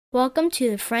Welcome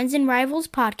to the Friends and Rivals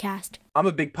podcast. I'm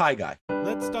a big pie guy.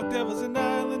 Let's talk Devils and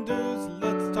Islanders,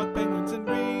 let's talk Penguins and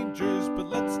Rangers, but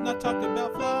let's not talk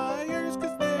about Flyers,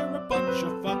 cause they're a bunch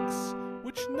of fucks,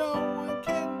 which no one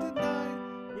can deny.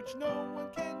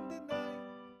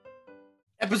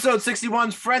 Episode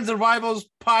 61's Friends and Rivals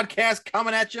podcast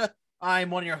coming at you.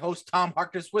 I'm one of your hosts, Tom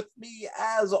Harkness. With me,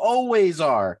 as always,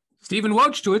 are Stephen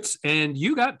Wojtowicz, and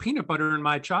you got peanut butter in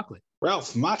my chocolate.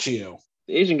 Ralph Macchio.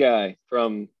 The Asian guy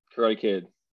from Karate Kid.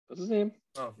 What's his name?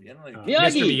 Oh, you know, Mr.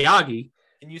 Miyagi.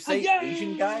 Can you say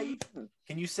Asian guy?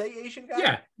 Can you say Asian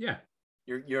guy? Yeah.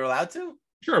 You're allowed to?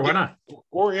 Sure, why not?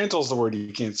 Oriental's the word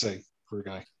you can't say for a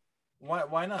guy.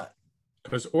 Why not?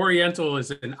 Because Oriental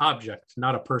is an object,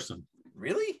 not a person.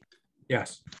 Really?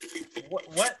 Yes.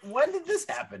 When did this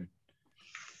happen?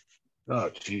 Oh,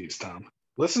 geez, Tom.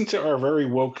 Listen to our very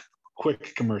woke,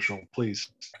 quick commercial,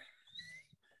 please.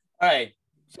 All right.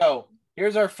 So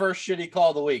here's our first shitty call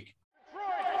of the week.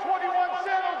 21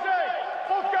 San Jose.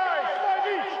 Both guys,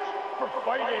 5 each for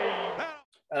fighting.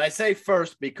 And I say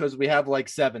first because we have like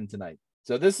 7 tonight.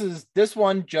 So this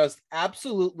one just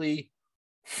absolutely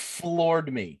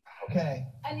floored me. Okay.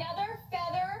 Another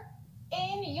feather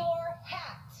in your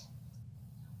hat.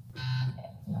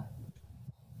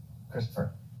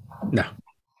 Christopher. No.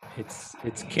 It's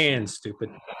canned, stupid.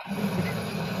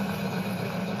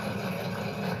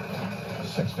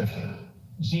 6:15.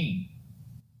 G.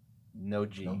 No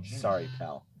G. No G. Sorry,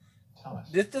 pal. Thomas.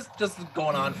 This just is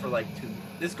going on for like 2.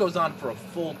 This goes on for a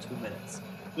full 2 minutes.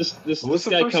 This What's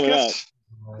the guy first coming guess?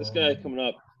 up. This guy coming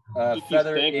up. He keeps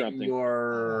Feather in bankrupting.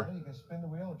 your You can spin the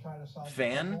wheel and try to solve the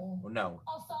fan? puzzle. Or no,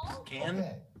 Also, can?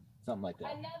 Okay. Something like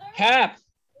that. another Cap.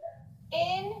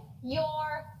 in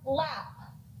your lap.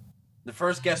 The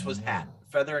first guess was hat.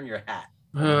 Feather in your hat.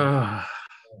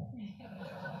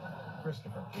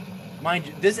 Christopher. Mind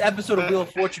you, this episode of Wheel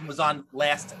of Fortune was on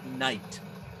last night.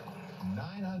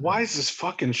 900. Why is this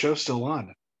fucking show still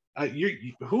on?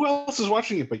 Who else is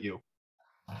watching it but you?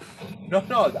 No,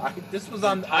 this was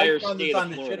on. Entire I found this state of on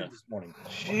the Florida. shitter this morning.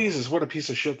 Jesus, what a piece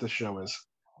of shit this show is.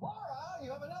 Laura,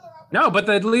 you have another No, but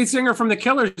the lead singer from the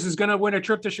Killers is going to win a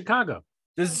trip to Chicago.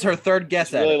 This is her third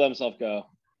guess at Really it. let himself go.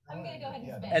 I'm going to go ahead and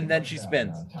Yeah, spin. And then she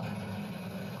spins.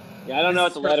 Yeah, I don't know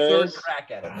what the This is her letter third is.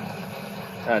 crack at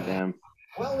it. God damn.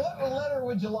 Well, what letter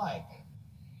would you like?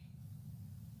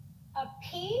 A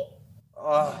P?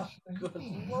 Oh, good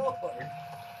lord!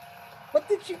 What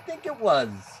did you think it was?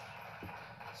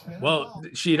 Spin the Well, ball.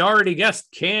 she'd already guessed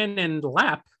can and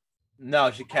lap.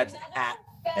 No, she catches Another hat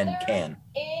and feather can.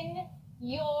 in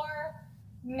your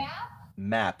map.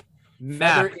 Map.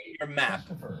 Map. Feather in your map.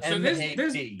 Christopher. So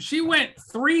M-A-P. she went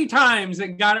 3 times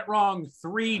and got it wrong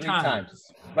 3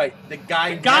 times. Right. The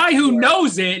guy. The guy who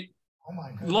knows it Oh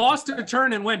my God. lost a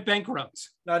turn and went bankrupt.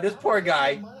 No, this poor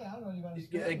guy Money, I don't know, you gotta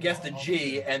spin it. guessed a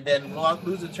G and then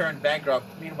lose a turn bankrupt.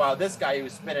 Meanwhile, this guy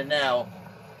who's spinning now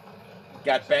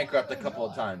got bankrupt a couple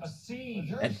of A times. C. Is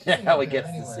there a And C now he up gets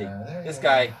there the C. anywhere? There This you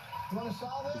guy, go. You wanna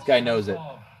solve this this? guy knows it.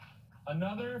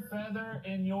 Another feather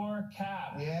in your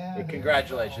cap. Yeah. Hey,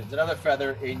 congratulations. Another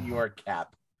feather in your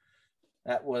cap.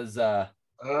 That was That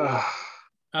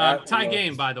Tie was-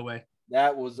 game, by the way.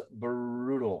 that was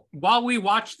brutal. While we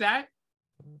watch that,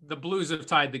 the Blues have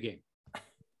tied the game.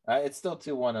 It's still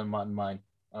 2-1 on mine.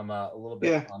 I'm a little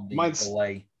bit on the mine's-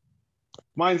 delay.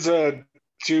 Mine's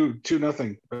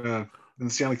 2-0 in the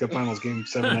Stanley Cup Finals Game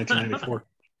 7, 1994.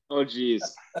 Oh,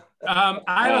 geez. I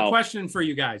have a Wow. question for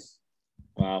you guys.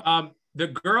 Wow. The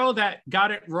girl that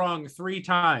got it wrong 3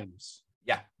 times.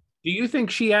 Yeah. Do you think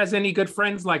she has any good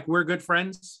friends like we're good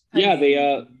friends? Yeah,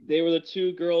 they were the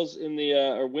 2 girls in the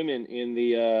or women in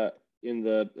the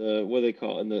what do they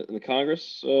call it? in the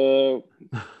Congress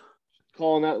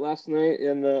calling that last night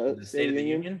in the The State of the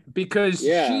Union. Because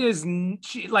Yeah.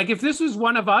 she like if this was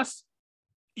one of us,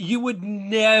 you would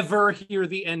never hear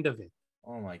the end of it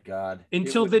Oh my God.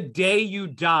 until the day you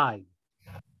die.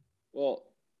 Well,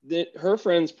 her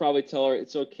friends probably tell her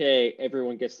it's okay.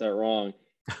 Everyone gets that wrong,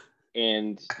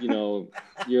 and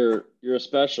you're a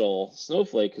special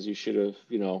snowflake because you should have.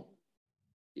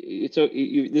 It's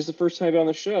okay. This is the first time on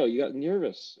the show. You got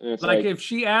nervous, and it's Like if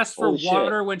she asks for holy shit.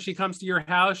 water when she comes to your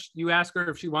house, you ask her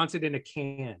if she wants it in a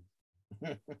can.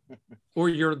 Or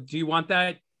do you want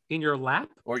that in your lap?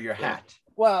 or your hat.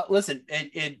 Well, listen,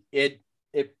 it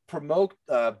provoked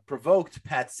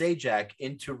Pat Sajak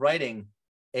into writing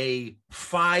a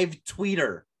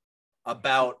 5-tweeter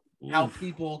about how Oof.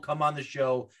 people come on the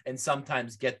show and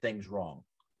sometimes get things wrong.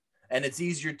 And it's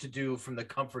easier to do from the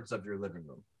comforts of your living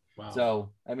room. Wow.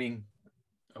 So, I mean,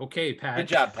 Okay, Pat. good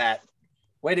job, Pat.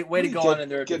 Way to You go get, on in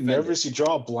there. Get nervous. You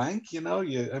draw a blank. You know.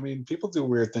 I mean, people do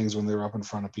weird things when they're up in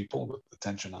front of people with the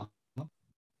tension on.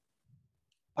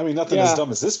 I mean, nothing as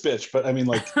dumb as this bitch, but I mean,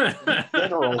 like, in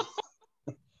general.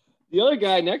 The other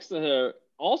guy next to her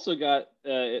also got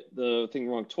the thing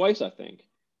wrong twice. I think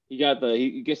he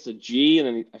gets the G, and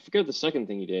then I forget the second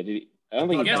thing he did. I don't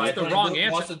think he guessed the wrong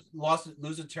answer.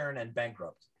 Lose a turn and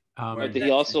bankrupt. Did he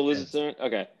also lose a turn?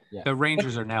 Okay. Yeah. The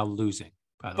Rangers are now losing.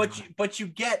 By the way. But you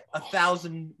get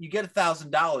 $1,000. You get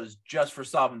 $1,000 just for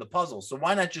solving the puzzle. So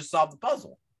why not just solve the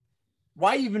puzzle?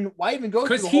 Why even go?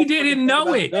 Because he didn't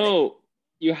know it. No,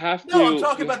 you have to. No, I'm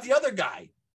talking about the other guy.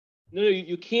 No,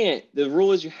 you can't. The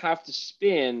rule is you have to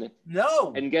spin.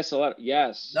 No. And guess a lot.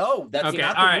 Yes. No, that's okay.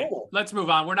 not All the right. rule. Let's move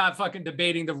on. We're not fucking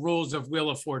debating the rules of Wheel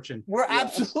of Fortune. We're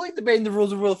absolutely debating the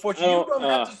rules of Wheel of Fortune. You don't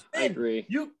have to spin. I agree.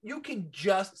 You can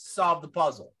just solve the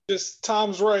puzzle. Just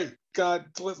Tom's right. God,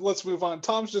 let's move on.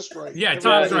 Tom's just right. Yeah,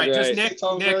 Tom's right. He's Just right. Nick.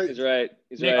 Tom's Nick. right. He's right.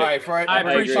 He's Nick, right. All right, I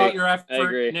appreciate your effort, I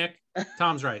agree. Nick.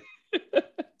 Tom's right.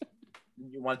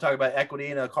 You want to talk about equity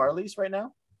in a car lease right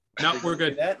now? No, we're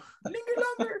good. That?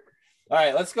 Linger. All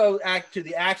right, let's go to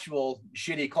the actual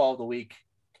shitty call of the week.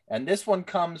 And this one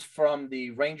comes from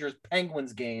the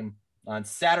Rangers-Penguins game on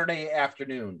Saturday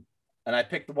afternoon. And I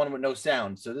picked the one with no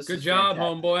sound. So this Good is job,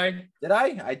 fantastic. homeboy. Did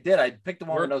I? I did. I picked the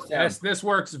one with no sound. This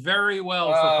works very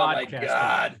well for Oh podcasting. my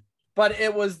God. But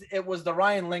it was the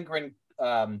Ryan Lindgren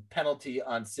penalty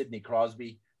on Sidney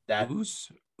Crosby. That Who's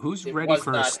it ready was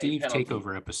for not a a Steve penalty.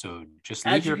 Takeover episode? Just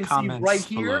As leave you your can see comments right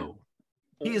here, below.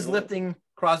 he is lifting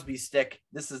Crosby's stick.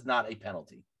 This is not a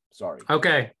penalty. Sorry.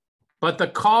 Okay. But the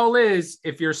call is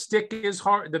if your stick is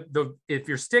if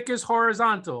your stick is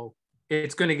horizontal,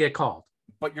 it's going to get called.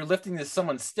 But you're lifting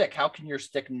someone's stick. How can your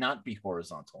stick not be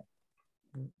horizontal?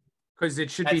 Because it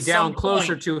should At be some down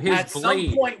closer point- to his At blade.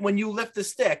 some point when you lift the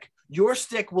stick, your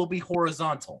stick will be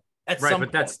horizontal. At Right, some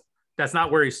but point. that's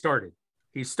not where he started.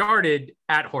 He started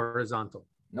at horizontal.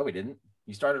 No, he didn't.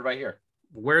 He started right here.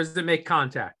 Where does it make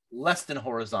contact? Less than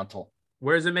horizontal.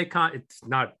 Where does it make contact? It's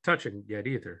not touching yet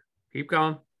either. Keep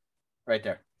going. Right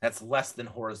there. That's less than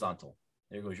horizontal.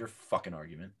 There goes your fucking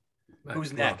argument.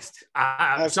 Who's next?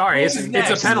 I'm sorry. It's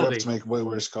next? a penalty. To make way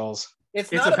worse calls.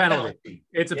 It's It's not a penalty.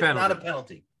 It's a penalty. not a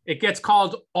penalty. It gets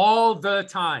called all the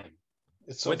time.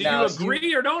 It's Whether now, you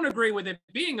agree or don't agree with it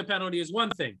being a penalty is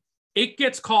one thing. It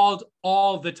gets called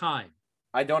all the time.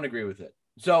 I don't agree with it.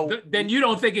 So Then you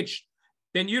don't think it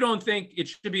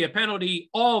should be a penalty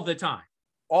all the time.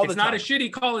 all It's the not time. a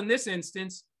shitty call in this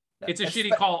instance. It's a Espe-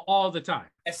 shitty call all the time.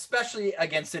 especially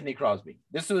against Sidney Crosby.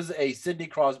 This was a Sidney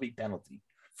Crosby penalty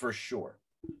for sure.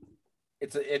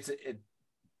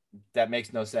 That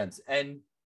makes no sense. And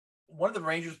one of the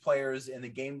Rangers players in the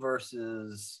game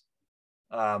versus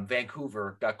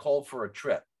Vancouver got called for a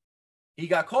trip. He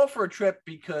got called for a trip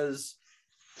because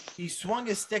he swung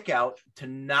his stick out to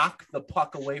knock the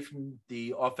puck away from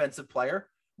the offensive player,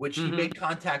 which he made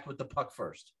contact with the puck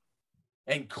first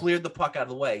and cleared the puck out of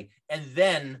the way. And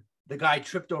then the guy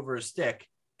tripped over his stick,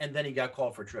 and then he got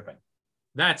called for tripping.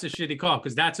 That's a shitty call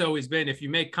because that's always been if you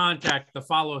make contact, the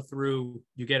follow through,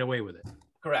 you get away with it.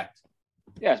 Correct.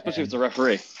 Yeah, especially if it's a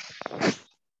referee.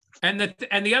 And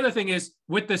the other thing is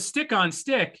with the stick on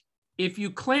stick, if you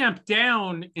clamp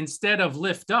down instead of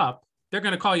lift up, they're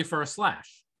going to call you for a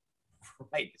slash.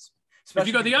 Right. If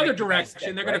you go the other Especially direction,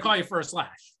 stick, they're going to right? call you for a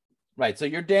slash. Right. So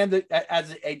you're damned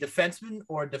as a defenseman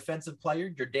or a defensive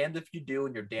player. You're damned if you do,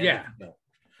 and you're damned if you don't.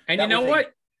 And That you know was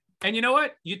what? And you know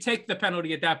what? You take the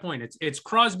penalty at that point. It's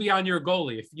Crosby on your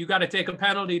goalie. If you got to take a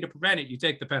penalty to prevent it, you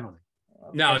take the penalty.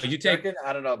 No, you take.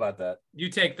 I don't know about that. You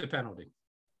take the penalty.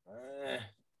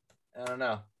 I don't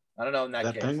know. In that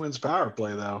That case. Penguins power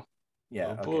play, though. Yeah.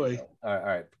 Oh, okay, boy. so- all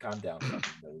right. Calm down.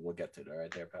 We'll get to it. All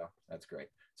right, there, pal. That's great.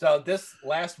 So this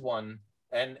last one,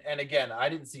 and again, I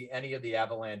didn't see any of the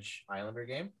Avalanche Islander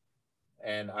game,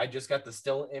 and I just got the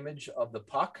still image of the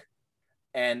puck,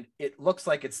 and it looks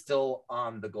like it's still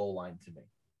on the goal line to me,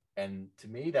 and to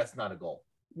me, that's not a goal.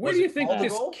 Where Was do you it think called a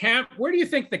this goal? Where do you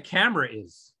think the camera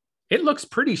is? It looks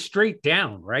pretty straight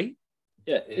down, right?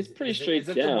 Yeah, it's pretty straight Is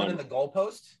it down. the one in the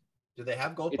goalpost? Do they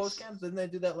have goalpost It's- cams? Didn't they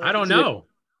do that? Last I don't year? know.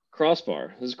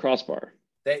 Crossbar. This is crossbar.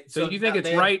 So you think now it's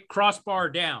they have- right crossbar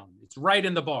down? It's right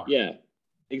in the bar. Yeah,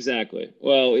 exactly.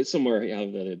 Well, it's somewhere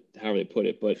however they put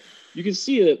it, but you can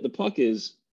see that the puck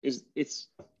is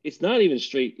it's not even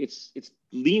straight. It's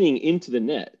leaning into the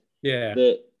net. Yeah.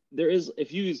 There is,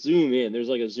 if you zoom in, there's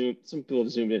like a zoom. Some people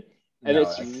have zoomed in, and No,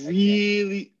 it's I can't.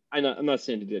 really. I'm not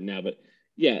saying to do it now, but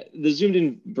yeah, the zoomed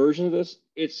in version of this,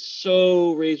 it's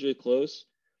so razor close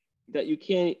that you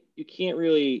can't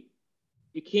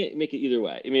make it either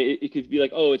way. I mean, it could be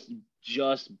like, oh, it's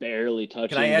just barely touching.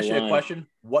 Can I ask the you a line. question?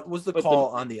 What was the But call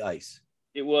on the ice?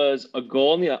 It was a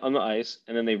goal on the ice,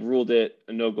 and then they ruled it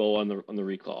a no goal on the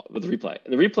recall with the replay.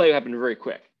 And the replay happened very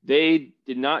quick. They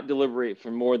did not deliberate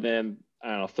for more than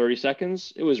 30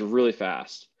 seconds. It was really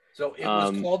fast. So it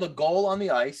was called a goal on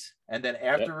the ice, and then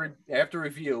after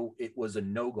review, it was a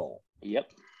no goal.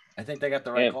 Yep. I think they got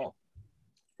the right call.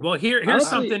 Well, here's Honestly,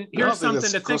 something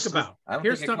to think about.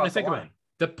 Here's something to think about.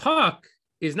 The puck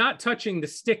is not touching the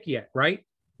stick yet, right?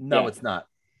 No, it's not.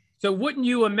 So wouldn't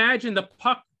you imagine the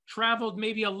puck traveled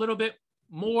maybe a little bit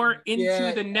more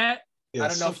into the net? I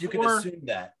don't know if you can assume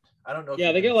that. I don't know.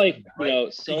 Yeah, they get like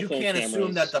right? cell phone you can't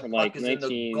assume that the puck like is in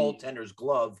the goaltender's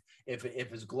glove if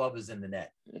his glove is in the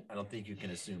net. I don't think you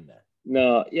can assume that.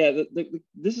 No, yeah.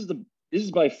 This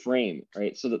is by frame,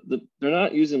 right? So they're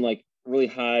not using like really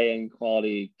high end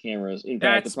quality cameras. In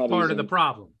fact, that's part of the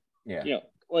problem. Yeah. You know,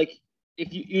 like if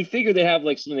you figure they have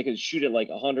like something that could shoot at like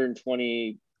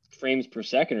 120 frames per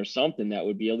second or something, that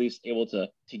would be at least able to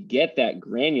get that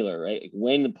granular, right? Like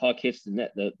when the puck hits the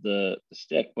net, the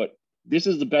stick. But this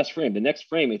is the best frame. The next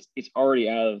frame, it's already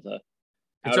out of the.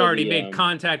 It's already made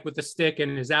contact with the stick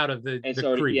and is out of the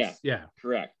crease. Yeah,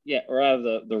 correct. Yeah, or out of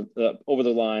the over the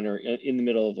line or in the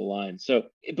middle of the line. So,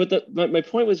 but my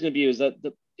point was going to be is that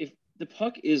if the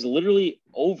puck is literally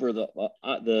over the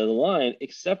line,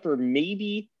 except for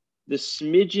maybe the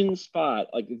smidgen spot,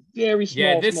 like a very small.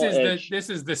 Yeah, this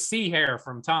is the C hair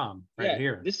from Tom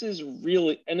here. This is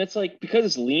really, and it's like because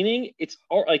it's leaning, it's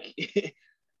all like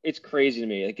it's crazy to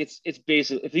me. Like it's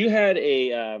basically if you had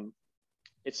a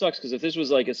it sucks because if this was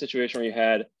like a situation where you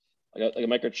had like a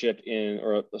microchip in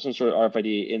or some sort of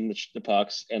RFID in the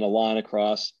pucks and a line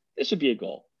across, this would be a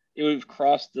goal. It would have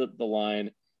crossed the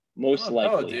line most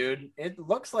likely. No, dude. It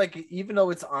looks like even though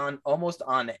it's almost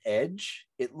on edge,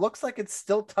 it looks like it's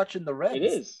still touching the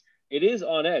reds. It is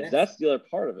on edge. That's the other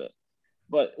part of it.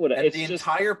 But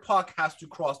entire puck has to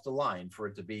cross the line for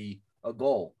it to be a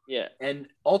goal. Yeah. And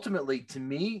ultimately, to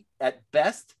me, at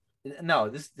best, no,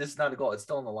 this is not a goal. It's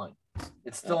still on the line.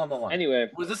 It's still on the line. Anyway,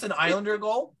 was this an Islander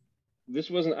goal? This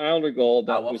was an Islander goal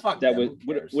that would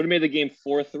have made the game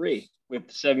 4-3 with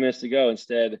 7 minutes to go.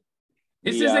 Instead,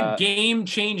 this is a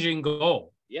game-changing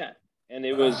goal. Yeah, and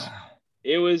it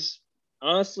was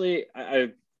honestly,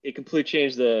 it completely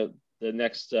changed the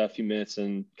next few minutes,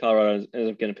 and Colorado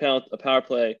ended up getting a power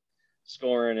play,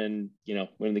 scoring, and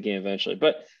winning the game eventually.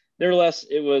 But nevertheless,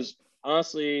 it was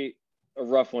honestly a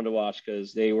rough one to watch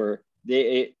because they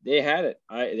had it.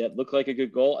 That looked like a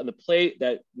good goal, and the play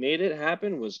that made it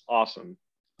happen was awesome.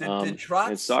 Did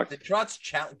Trotz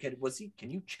challenge?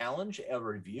 Can you challenge a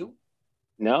review?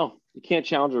 No, you can't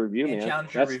challenge a review, man.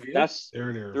 Challenge a review?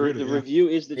 The review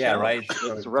is the challenge.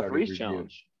 Right. It's a referee's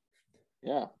challenge.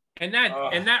 Yeah, and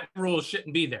that rule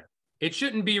shouldn't be there. It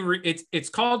shouldn't be. It's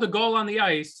called a goal on the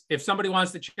ice. If somebody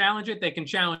wants to challenge it, they can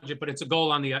challenge it, but it's a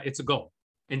goal on the. It's a goal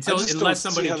unless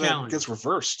somebody challenges. It gets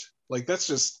reversed. Like that's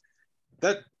just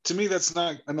that to me. That's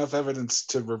not enough evidence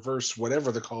to reverse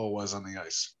whatever the call was on the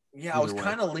ice. Yeah, I was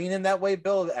kind of leaning that way,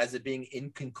 Bill, as it being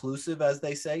inconclusive, as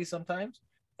they say sometimes.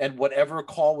 And whatever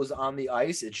call was on the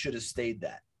ice, it should have stayed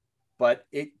that. But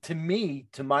to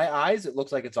my eyes, it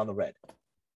looks like it's on the red.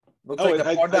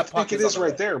 I think it is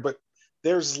right there, but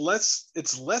there's less.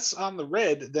 It's less on the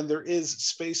red than there is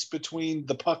space between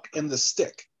the puck and the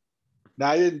stick.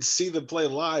 Now I didn't see the play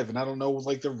live, and I don't know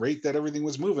like the rate that everything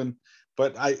was moving.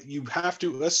 But you have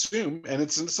to assume, and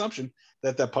it's an assumption,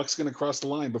 that puck's going to cross the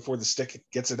line before the stick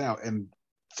gets it out. And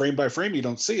frame by frame, you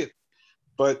don't see it.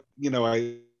 But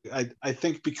I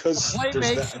think because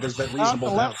there's that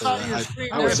reasonable doubt there.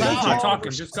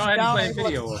 Talking. Just go ahead and play a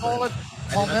video.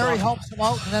 While Mary helps him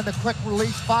out, and then the quick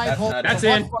release 5 hole. That's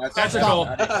in. That's a goal.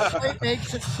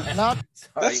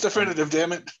 That's definitive,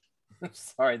 damn it.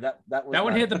 Sorry, that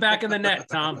one hit the back of the net,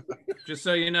 Tom. Just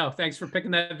so you know. Thanks for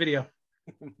picking that video.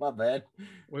 My bad.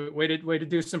 Way to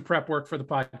do some prep work for the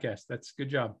podcast. That's good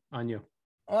job on you.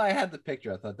 Well, I had the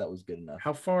picture. I thought that was good enough.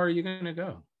 How far are you gonna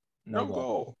go? No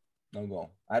goal. No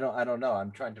goal. I don't know.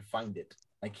 I'm trying to find it.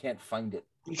 I can't find it.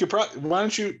 You could probably. Why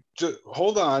don't you just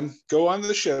hold on? Go on to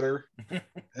the shitter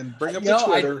and bring up the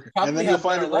Twitter, and then you'll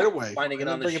find it right away. Finding it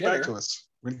on the bring shitter. It back to us.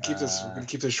 We're gonna keep this. We're gonna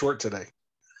keep this short today.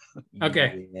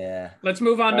 Okay. Yeah. Let's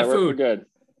move on to food. We're good.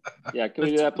 Yeah. Can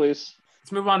we do that, please?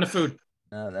 Let's move on to food.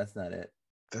 No, that's not it.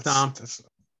 Tom.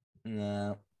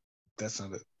 No. That's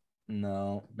not it.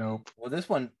 No. Nope. Well, this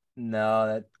one.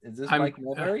 No. Is this Mike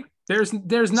Mulberry? There's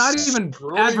not even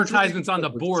advertisements on the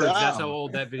boards. That's how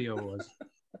old that video was.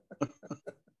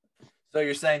 So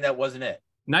you're saying that wasn't it?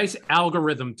 Nice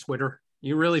algorithm, Twitter.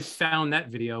 You really found that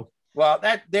video. Well,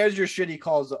 there's your shitty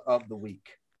calls of the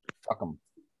week. Fuck them.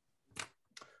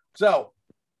 So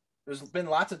there's been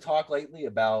lots of talk lately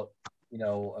about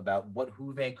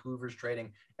who Vancouver's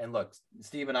trading. And look,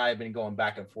 Steve and I have been going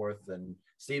back and forth, and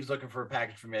Steve's looking for a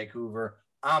package from Vancouver.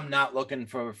 I'm not looking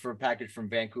for a package from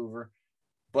Vancouver.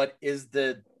 But is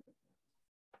that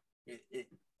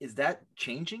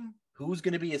changing? Who's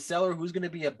going to be a seller? Who's going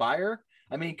to be a buyer?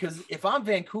 I mean, because if I'm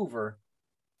Vancouver,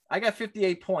 I got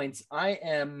 58 points. I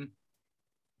am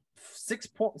 6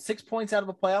 points out of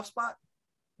a playoff spot.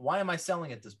 Why am I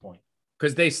selling at this point?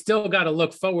 Because they still got to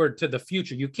look forward to the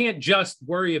future. You can't just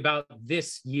worry about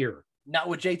this year. Not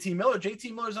with JT Miller.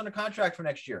 JT Miller's under contract for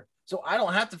next year, so I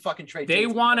don't have to fucking trade. They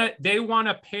want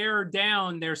to pare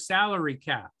down their salary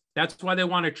cap. That's why they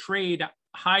want to trade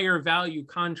higher value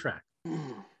contract.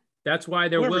 That's why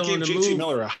they're willing to move JT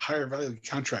Miller a higher value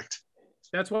contract.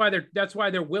 That's why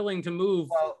they're willing to move.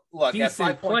 Well, look, decent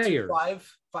at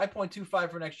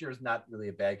 5.25 for next year is not really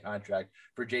a bad contract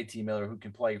for JT Miller, who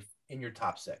can play in your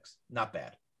top 6. Not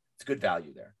bad. It's good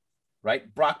value there,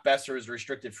 right? Brock Besser is a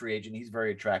restricted free agent. He's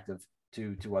very attractive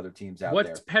to other teams out there.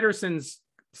 What's Pettersson's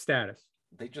status?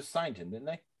 They just signed him, didn't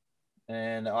they?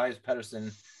 And Elias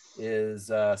Pettersson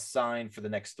is signed for the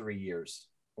next 3 years,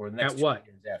 or the next 2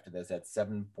 years after this at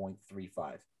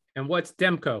 7.35. And what's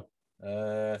Demko?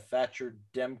 Thatcher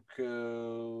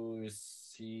Demko.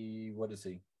 What is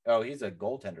he? Oh, he's a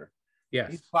goaltender. Yes.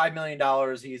 He's $5 million.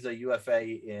 He's a UFA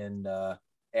in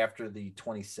after the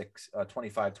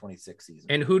 25-26 season.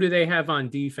 And who do they have on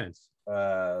defense?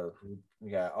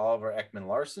 We got Oliver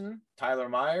Ekman-Larsson, Tyler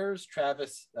Myers,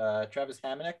 Travis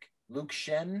Hamonic, Luke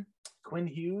Shen, Quinn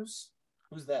Hughes.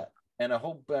 Who's that? And a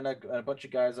bunch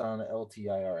of guys on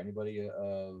LTIR. Anybody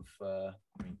of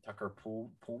Tucker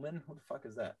Pullman? Who the fuck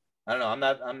is that? I don't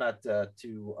know. I'm not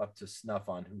too up to snuff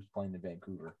on who's playing in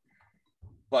Vancouver.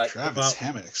 But Travis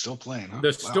Hamonic still playing. Huh?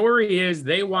 The story is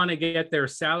they want to get their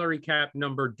salary cap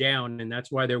number down, and that's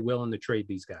why they're willing to trade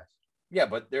these guys. Yeah,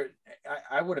 but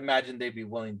I would imagine they'd be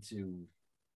willing to.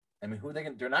 I mean,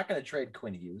 they're not going to trade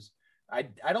Quinn Hughes. I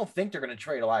don't think they're going to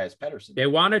trade Elias Pettersson. They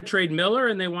want to trade Miller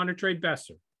and they want to trade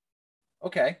Besser.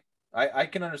 Okay, I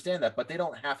can understand that, but they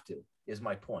don't have to. Is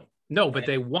my point. No, but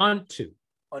they want to.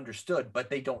 Understood, but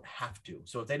they don't have to.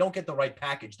 So if they don't get the right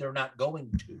package, they're not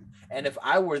going to. And if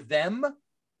I were them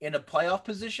in a playoff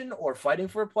position or fighting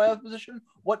for a playoff position,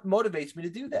 what motivates me to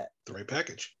do that? The right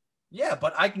package. Yeah,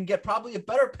 but I can get probably a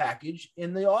better package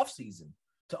in the offseason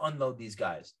to unload these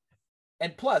guys.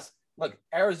 And plus, look,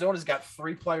 Arizona's got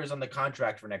 3 players on the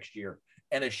contract for next year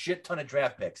and a shit ton of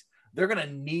draft picks. They're going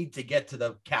to need to get to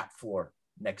the cap floor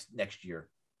next year.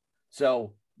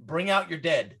 So bring out your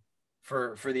dead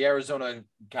for the Arizona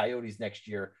Coyotes next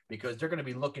year, because they're going to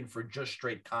be looking for just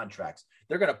straight contracts.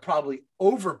 They're going to probably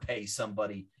overpay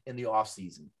somebody in the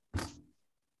offseason.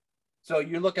 So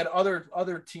you look at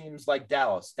other teams like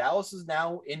Dallas. Dallas is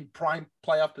now in prime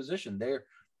playoff position.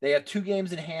 They have 2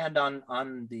 games in hand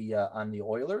on the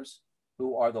Oilers,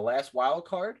 who are the last wild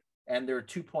card, and they're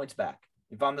 2 points back.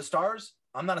 If I'm the Stars,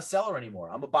 I'm not a seller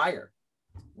anymore. I'm a buyer.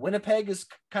 Winnipeg is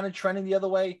kind of trending the other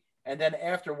way. And then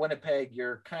after Winnipeg,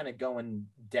 you're kind of going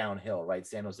downhill, right?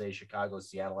 San Jose, Chicago,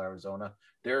 Seattle, Arizona.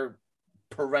 They're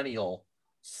perennial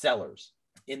sellers.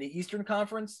 In the Eastern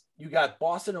Conference, you got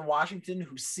Boston and Washington,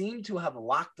 who seem to have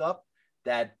locked up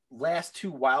that last 2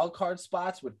 wild card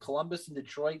spots, with Columbus and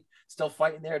Detroit still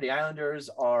fighting there. The Islanders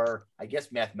are, I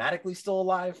guess, mathematically still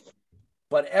alive.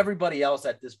 But everybody else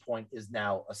at this point is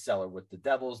now a seller, with the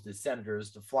Devils, the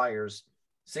Senators, the Flyers,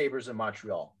 Sabres, and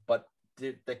Montreal. But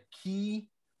the key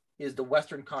is the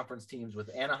Western Conference teams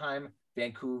with Anaheim,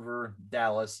 Vancouver,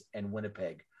 Dallas, and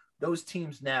Winnipeg. Those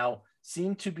teams now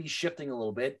seem to be shifting a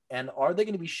little bit. And are they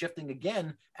going to be shifting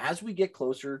again as we get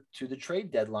closer to the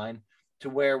trade deadline, to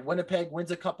where Winnipeg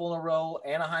wins a couple in a row,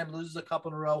 Anaheim loses a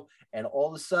couple in a row, and all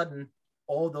of a sudden,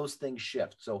 all those things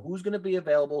shift. So who's going to be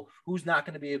available, who's not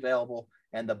going to be available,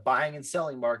 and the buying and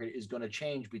selling market is going to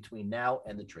change between now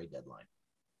and the trade deadline.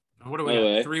 What do we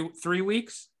have? 3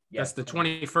 weeks? Yeah, that's the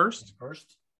 21st?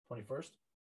 21st.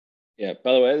 Yeah,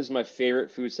 by the way, this is my favorite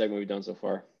food segment we've done so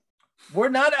far. We're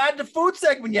not at the food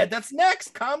segment yet. That's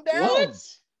next. Calm down.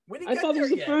 What? I thought this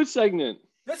was a food segment.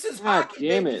 This is hockey.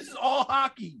 Damn it. This is all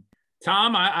hockey.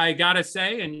 Tom, I got to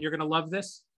say, and you're going to love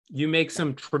this, you make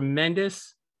some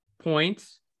tremendous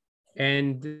points,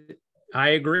 and I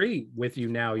agree with you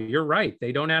now. You're right.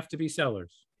 They don't have to be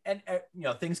sellers. And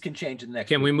things can change in the next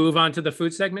Can we move on to the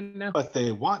food segment now? But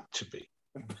they want to be.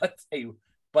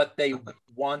 But they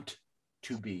want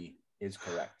to be is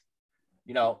correct.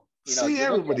 See,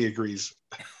 everybody agrees.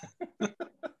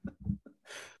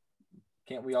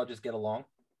 Can't we all just get along?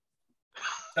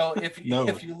 So if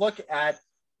you look at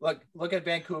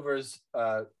Vancouver's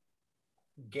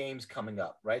games coming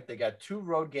up, right? They got 2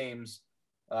 road games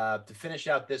to finish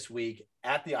out this week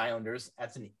at the Islanders.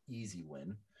 That's an easy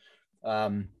win.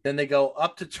 Then they go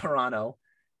up to Toronto,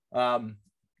 and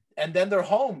then they're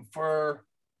home for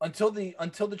until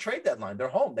the trade deadline. They're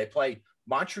home. They play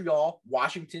Montreal,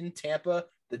 Washington, Tampa,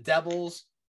 the Devils,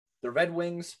 the Red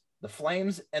Wings, the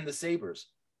Flames, and the Sabres.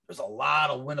 There's a lot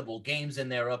of winnable games in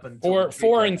there up until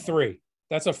 4-3.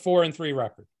 That's a 4-3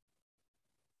 record,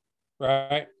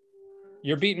 right?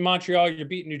 You're beating Montreal, you're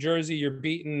beating New Jersey, you're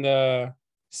beating the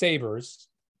Sabres.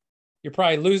 You're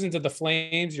probably losing to the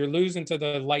Flames, you're losing to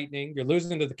the Lightning, you're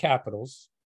losing to the Capitals.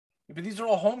 But these are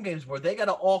all home games where they got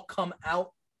to all come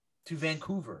out to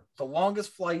Vancouver, the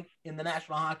longest flight in the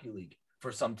National Hockey League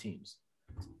for some teams,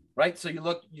 right? So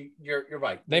you're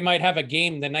right. They might have a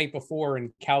game the night before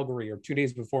in Calgary or 2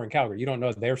 days before in Calgary. You don't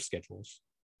know their schedules.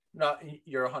 No,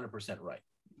 you're 100% right.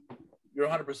 You're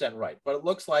 100% right. But it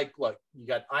looks like, look, you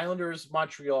got Islanders,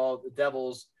 Montreal, the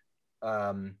Devils.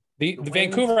 The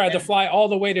Vancouver had to fly all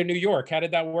the way to New York. How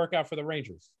did that work out for the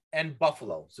Rangers? And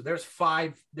Buffalo. So there's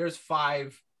five,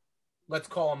 let's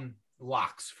call them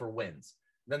locks for wins.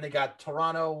 Then they got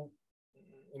Toronto,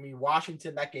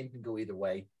 Washington, that game can go either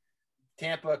way.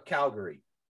 Tampa, Calgary.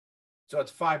 So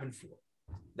it's 5-4. Is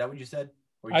that what you said?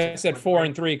 I said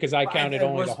 4-3 because I counted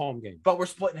only the home game. But we're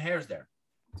splitting hairs there.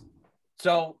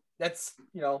 So that's,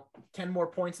 10 more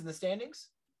points in the standings.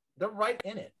 They're right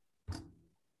in it.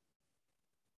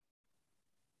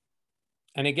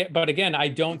 And again, I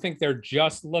don't think they're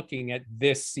just looking at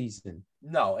this season.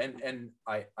 No, and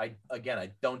I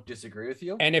don't disagree with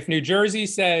you. And if New Jersey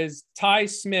says Ty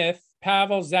Smith,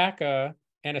 Pavel Zacha,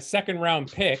 and a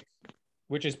second-round pick,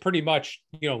 which is pretty much,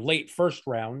 late first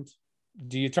round,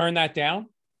 do you turn that down?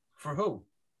 For who?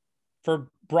 For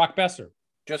Brock Besser.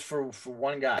 Just for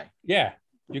one guy. Yeah.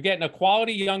 You're getting a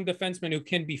quality young defenseman who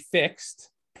can be fixed,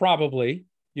 probably.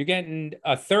 You're getting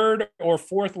a third or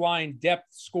fourth line depth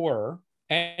scorer,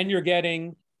 and you're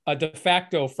getting a de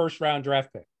facto first-round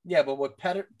draft pick. Yeah, but with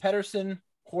Pettersson,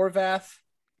 Horvath,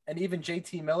 and even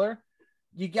JT Miller,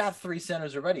 you got 3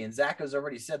 centers already, and Zach has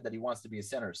already said that he wants to be a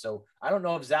center. So I don't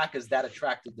know if Zach is that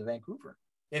attracted to Vancouver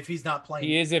if he's not playing.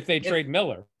 He is if they trade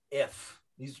Miller.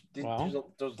 There's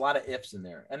a lot of ifs in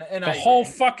there, and the whole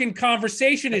fucking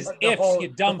conversation is ifs. You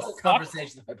dumb fuck.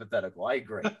 Conversation is hypothetical. I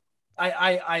agree.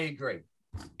 I agree.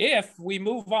 If we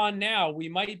move on now, we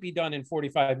might be done in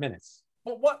 45 minutes.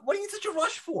 But what are you in such a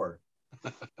rush for?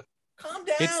 Calm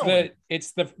down.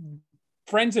 It's the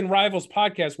Friends and Rivals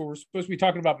podcast where we're supposed to be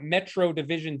talking about Metro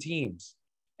Division teams.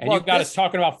 And you've got us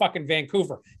talking about fucking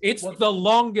Vancouver. It's the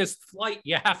longest flight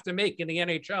you have to make in the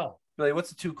NHL. Billy, what's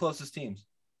the 2 closest teams?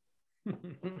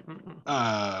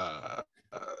 Gonna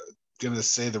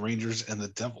say the Rangers and the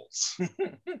Devils.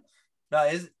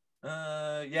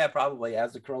 Yeah, probably.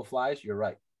 As the crow flies, you're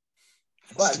right.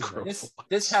 But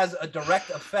this has a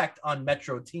direct effect on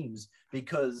Metro teams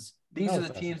because these are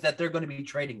the teams that they're going to be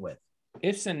trading with.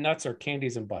 Ifs and nuts are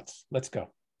candies and butts. Let's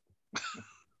go.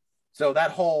 So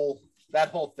that whole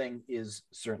thing is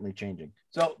certainly changing.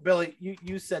 So Billy,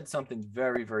 you said something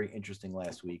very, very interesting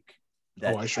last week.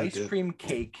 That ice cream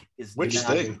cake is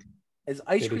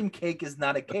ice cream cake is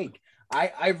not a cake.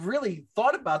 I really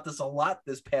thought about this a lot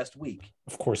this past week.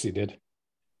 Of course he did.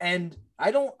 And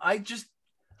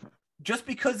just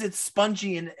because it's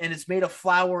spongy and it's made of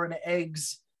flour and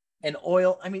eggs and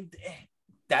oil,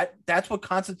 that's what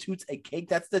constitutes a cake.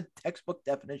 That's the textbook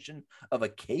definition of a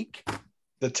cake.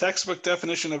 The textbook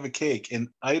definition of a cake, an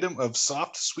item of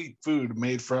soft, sweet food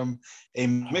made from a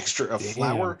mixture of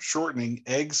flour, shortening,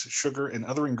 eggs, sugar, and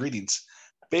other ingredients,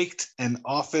 baked and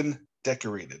often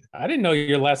decorated. I didn't know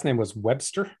your last name was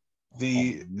Webster.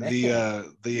 The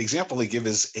example they give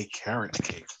is a carrot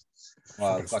cake.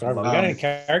 Wow, we got any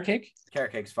carrot cake?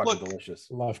 Carrot cake's fucking delicious.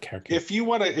 Love carrot cake. If you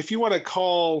want to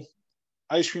call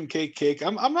ice cream cake,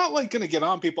 I'm not like going to get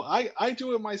on people. I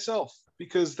do it myself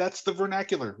because that's the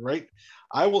vernacular, right?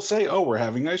 I will say, oh, we're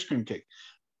having ice cream cake.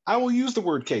 I will use the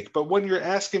word cake, but when you're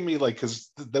asking me, like, because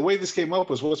the way this came up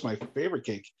was what's my favorite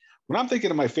cake. When I'm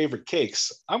thinking of my favorite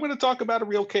cakes, I'm going to talk about a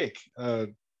real cake,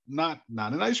 not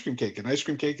an ice cream cake. An ice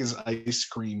cream cake is ice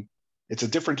cream. It's a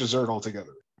different dessert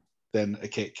altogether than a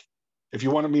cake. If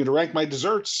you wanted me to rank my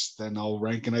desserts, then I'll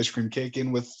rank an ice cream cake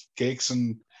in with cakes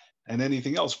and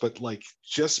anything else. But like,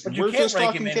 we're just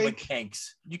talking cake. With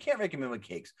cakes. You can't rank them in with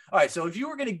cakes. All right. So if you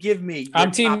were going to give me,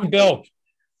 I'm Team Bill.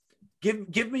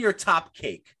 Give me your top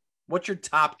cake. What's your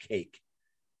top cake?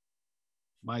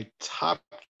 My top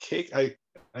cake. I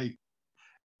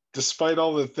despite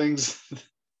all the things,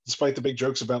 despite the big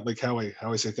jokes about like how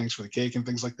I say thanks for the cake and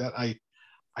things like that,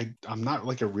 I'm not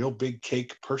like a real big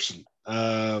cake person.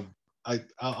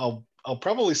 I'll I'll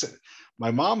probably say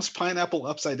my mom's pineapple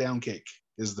upside down cake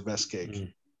is the best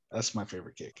cake. That's my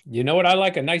favorite cake. You know what I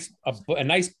like? A nice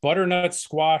butternut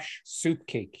squash soup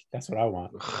cake. That's what I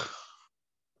want.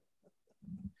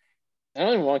 I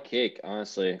don't even want cake,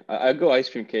 honestly. I go ice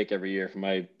cream cake every year for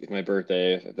my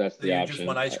birthday. If that's the option. You just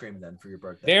want ice cream then for your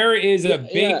birthday. There is a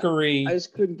bakery. I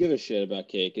just couldn't give a shit about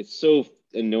cake. It's so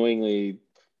annoyingly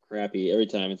crappy every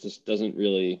time. It just doesn't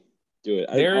really do it.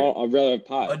 I'd rather have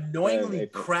pie. Annoyingly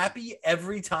crappy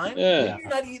every time? Yeah. You're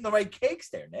not eating the right cakes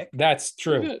there, Nick. That's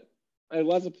true. I have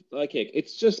lots of cake.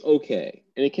 It's just okay.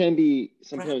 And it can be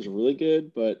sometimes really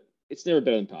good, but it's never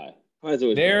better than pie. Pie's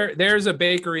always better. There's a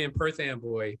bakery in Perth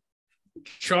Amboy.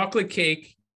 Chocolate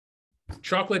cake,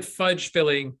 chocolate fudge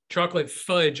filling, chocolate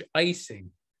fudge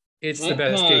icing. It's the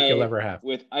best cake you'll ever have.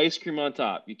 With ice cream on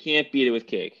top. You can't beat it with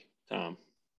cake, Tom.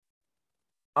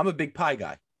 I'm a big pie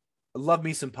guy. I love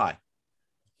me some pie.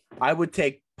 I would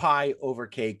take pie over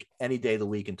cake any day of the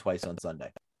week and twice on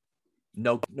Sunday.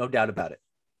 No doubt about it.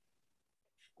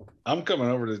 I'm coming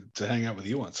over to hang out with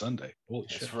you on Sunday. Holy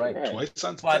shit. That's right. Twice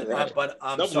on Sunday. But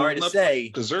I'm sorry to say.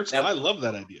 Desserts, I love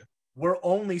that idea. We're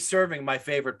only serving my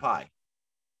favorite pie.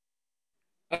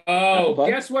 Oh,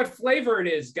 guess what flavor it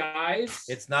is, guys?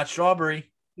 It's not strawberry.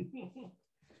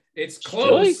 It's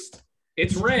close.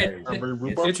 It's red.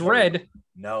 It's red.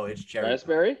 No, it's cherry.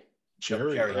 Raspberry?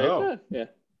 Cherry. Oh, yeah.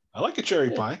 I like a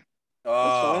cherry pie.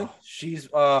 Oh,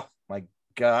 oh my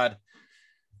God.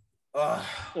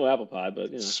 No apple pie,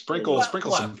 but sprinkle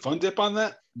some fun dip on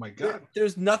that. Oh my God.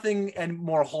 There's nothing and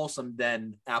more wholesome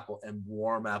than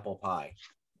warm apple pie.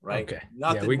 Right? Okay.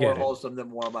 Nothing more wholesome than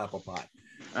warm apple pie.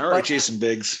 All right, Jason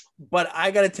Biggs. But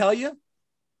I got to tell you,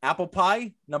 apple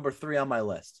pie, number 3 on my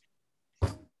list.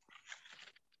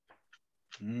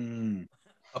 Were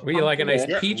you like a nice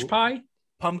peach pie?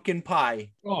 Pumpkin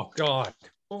pie. Oh, God.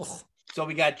 Ugh. So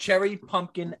we got cherry,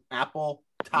 pumpkin, apple,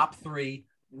 top 3,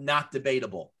 not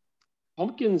debatable.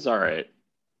 Pumpkin's all right.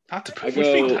 Not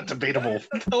debatable. What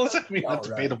the hell does that mean? Not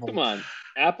debatable. Come on.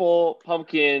 Apple,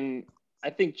 pumpkin. I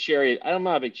think cherry. I'm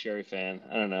not a big cherry fan.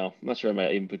 I don't know. I'm not sure I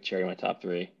might even put cherry in my top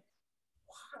 3.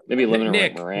 Maybe lemon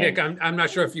meringue. Nick, I'm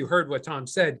not sure if you heard what Tom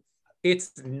said.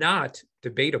 It's not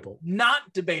debatable.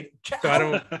 Not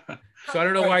debatable. So I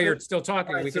don't know why you're still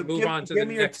talking. We can move on to the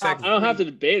next segment. I don't have to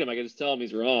debate him. I can just tell him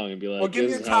he's wrong and be like, well, give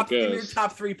me your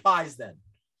top 3 pies then.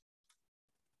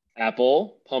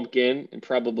 Apple, pumpkin, and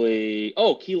probably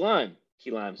key lime. Key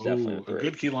lime's definitely a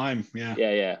good key lime. Yeah.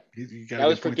 Yeah. I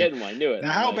was forgetting one. I knew it.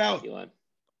 Now,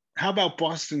 how about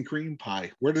Boston cream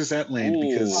pie? Where does that land? Ooh.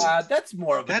 Because that's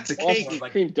more of a cake. Boston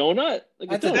cream donut.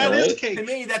 That is a cake. To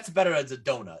me, that's better as a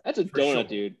donut. That's a donut,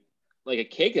 dude. Like a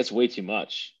cake, that's way too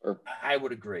much. Or I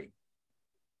would agree.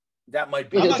 That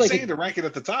might be. I'm not saying to rank it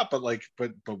at the top, but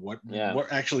what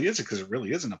actually is it? Because it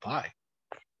really isn't a pie.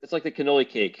 It's like the cannoli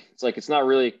cake. It's like, it's not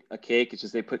really a cake. It's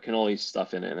just they put cannoli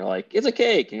stuff in it. And they're like, it's a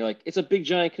cake. And you're like, it's a big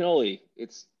giant cannoli.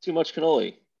 It's too much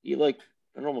cannoli. Eat like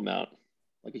a normal amount,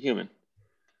 like a human.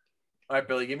 All right,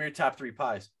 Billy, give me your top 3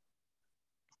 pies.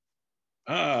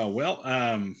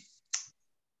 I'm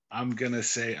going to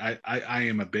say I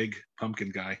am a big pumpkin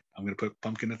guy. I'm going to put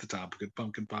pumpkin at the top. Good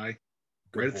pumpkin pie.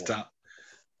 Right at the top.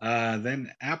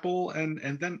 Then apple. And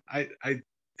then I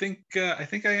think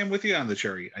I am with you on the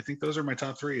cherry. I think those are my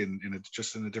top 3, and it's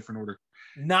just in a different order.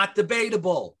 Not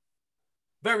debatable.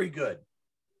 Very good.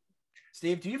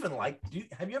 Steve,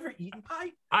 have you ever eaten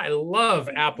pie? I love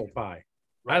apple pie.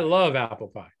 Right. I love apple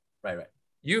pie. Right.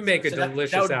 You make a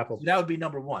delicious apple pie. That would be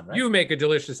number 1, right? You make a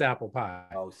delicious apple pie.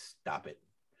 Oh, stop it.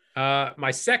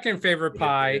 My second favorite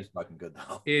pie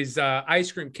is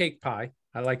ice cream cake pie.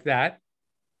 I like that.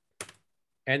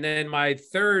 And then my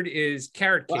third is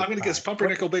carrot cake. I'm going to guess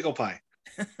pumpernickel bagel pie.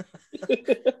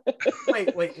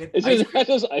 Wait.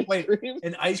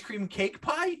 An ice cream cake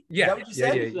pie? Yeah. Is that what you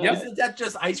said? Yeah. Isn't that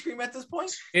just ice cream at this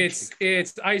point?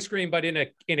 It's ice cream, but in a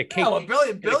cake. No,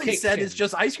 Billy said tin. It's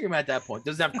just ice cream at that point.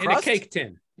 Does it have crust? In a cake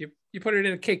tin. You put it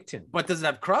in a cake tin. But does it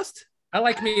have crust? I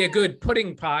like me a good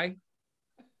pudding pie.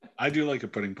 I do like a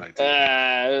pudding pie too.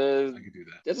 I can do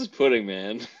that. This is pudding,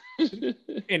 man.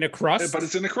 In a crust, but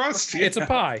it's in a crust. Yeah. It's a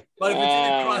pie. But if it's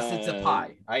in a crust, it's a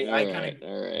pie. I kind of.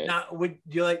 All right. Not would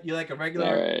you like a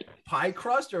regular pie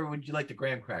crust, or would you like the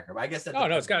graham cracker? I guess that. Oh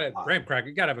no, it's got a graham cracker.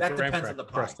 You gotta have a graham cracker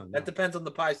crust on that. Depends on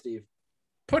the pie, Steve.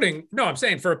 Pudding? No, I'm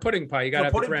saying for a pudding pie, you gotta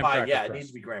have the graham cracker. Yeah, crust. It needs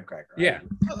to be graham cracker. Right? Yeah,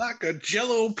 like a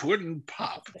Jello pudding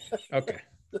pop. Okay.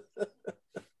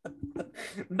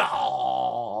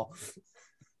 No.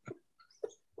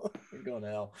 We're going to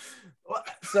hell.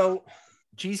 So,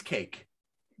 cheesecake.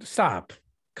 Stop.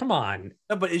 Come on.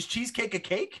 No, but is cheesecake a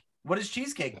cake? What is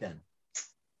cheesecake then?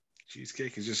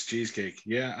 Cheesecake is just cheesecake.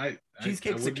 Yeah,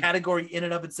 cheesecake's a category in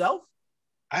and of itself.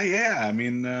 Yeah. I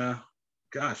mean,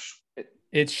 gosh,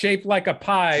 it's shaped like a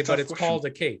pie, but it's called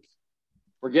a cake.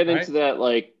 We're getting into that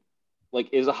like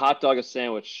is a hot dog a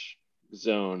sandwich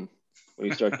zone when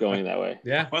you start going that way?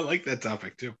 Yeah, I like that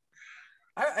topic too.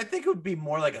 I think it would be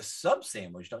more like a sub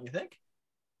sandwich, don't you think?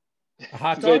 A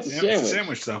hot dog? It's a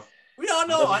sandwich, though.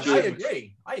 No, I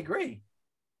agree. I agree.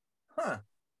 Huh.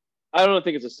 I don't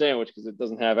think it's a sandwich because it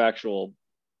doesn't have actual,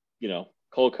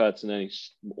 cold cuts in any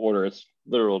order. It's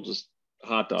literal just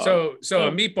hot dog. So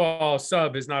a meatball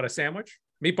sub is not a sandwich?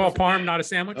 Meatball parm, not a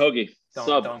sandwich? Hoagie. Don't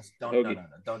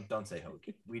say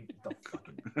hoagie. We don't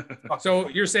fucking. So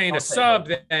you're saying a sub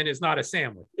then is not a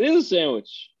sandwich? It is a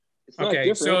sandwich. It's not okay,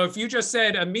 different. so if you just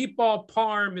said a meatball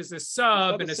parm is a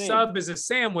sub and a sub is a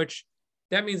sandwich,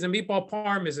 that means a meatball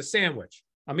parm is a sandwich.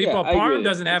 A meatball parm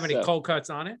doesn't have any cold cuts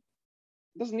on it.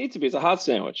 It doesn't need to be. It's a hot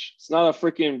sandwich. It's not a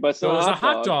freaking. But it's not a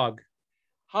hot dog.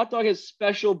 Hot dog has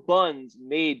special buns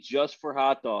made just for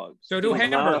hot dogs. So do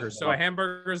hamburgers. So a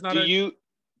hamburger is not Do you?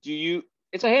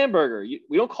 It's a hamburger.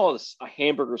 We don't call it a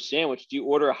hamburger sandwich. Do you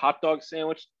order a hot dog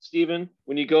sandwich, Steven,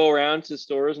 when you go around to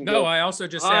stores? And no, I also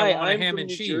just say I want a ham and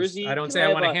cheese. Jersey. I don't say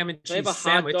I want a ham and cheese sandwich.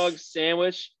 I have a hot dog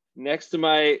sandwich next to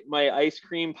my ice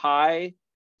cream pie,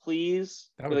 please,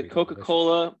 with a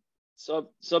Coca-Cola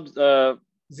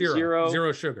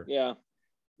zero sugar. Yeah.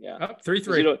 Oh,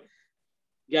 3-3.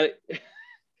 You got it.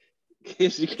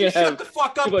 You can't shut the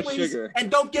fuck up, please, sugar.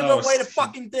 And don't give away the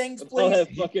fucking things, please.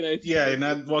 Yeah, you're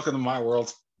not welcome to my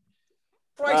world.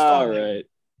 All right.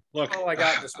 Look, I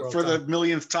got this world for the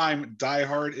millionth time, Die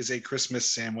Hard is a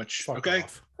Christmas sandwich. Fuck okay,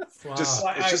 wow.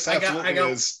 It's just absolutely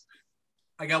is.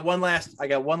 I got one last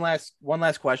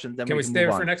question. Then can we stay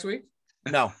for next week?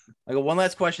 No, I got one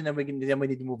last question. Then we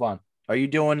need to move on. Are you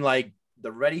doing like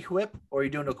the Ready Whip or are you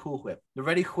doing a Cool Whip? The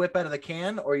Ready Whip out of the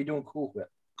can or are you doing Cool Whip?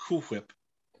 Cool Whip.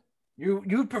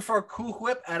 You prefer Cool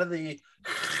Whip out of the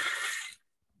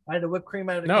whipped cream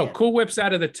out of the can? Cool Whip's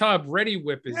out of the tub. Ready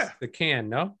Whip is the can.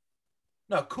 No,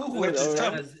 Cool Whip is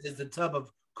the tub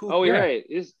of Cool. Oh, you're right.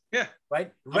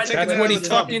 Right. That's what he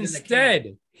took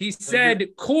instead. He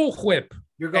said Cool Whip,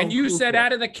 and you said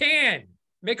out of the can.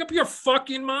 Make up your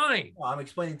fucking mind. Well, I'm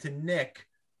explaining to Nick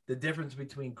the difference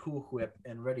between Cool Whip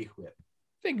and Ready Whip.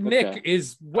 I think Nick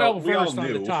is well versed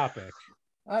on the topic.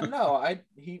 No,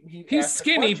 he's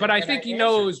skinny, but I think he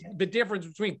knows the difference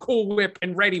between Cool Whip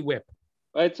and Ready Whip.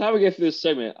 By the time we get through this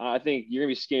segment, I think you're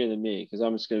gonna be skinnier than me because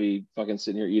I'm just gonna be fucking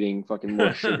sitting here eating fucking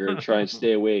more sugar and try and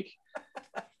stay awake.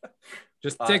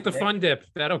 Just take the Fun Dip.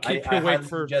 That'll keep you awake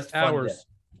for hours.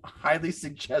 Highly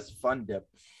suggest Fun Dip.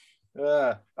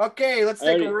 Okay, let's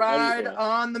take a ride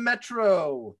on the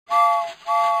Metro.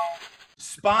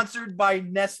 Sponsored by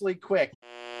Nestle Quick.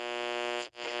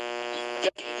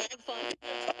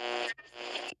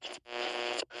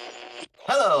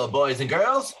 Hello, boys and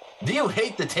girls. Do you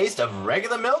hate the taste of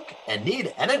regular milk and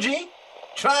need energy?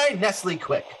 Try Nestle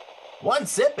Quick. One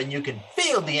sip and you can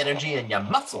feel the energy in your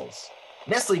muscles.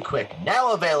 Nestle Quick,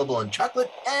 now available in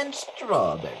chocolate and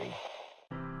strawberry.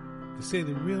 They say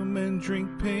the real men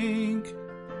drink pink.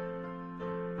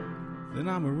 Then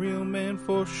I'm a real man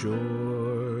for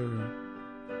sure.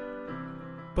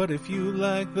 But if you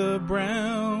like the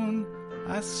brown,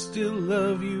 I still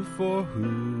love you for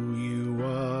who you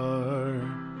are.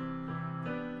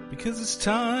 Because it's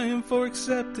time for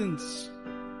acceptance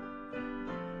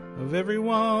of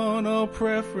everyone, all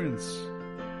preference.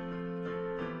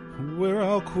 We're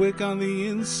all quick on the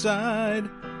inside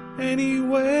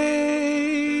anyway.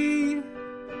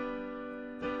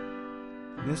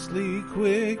 Nestle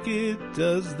Quick, it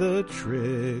does the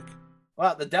trick.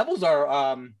 Well, the Devils are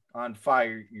on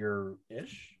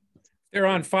fire-ish. They're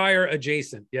on fire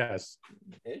adjacent, yes.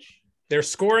 Ish. They're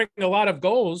scoring a lot of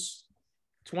goals.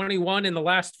 21 in the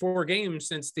last 4 games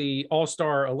since the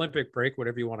All-Star Olympic break,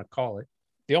 whatever you want to call it.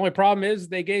 The only problem is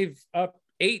they gave up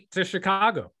 8 to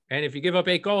Chicago. And if you give up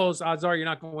 8 goals, odds are you're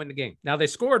not going to win the game. Now, they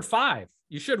scored 5.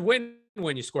 You should win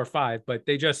when you score 5, but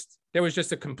there was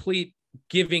just a complete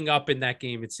giving up in that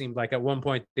game. It seemed like at one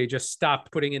point they just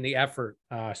stopped putting in the effort.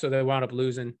 So they wound up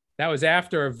losing. That was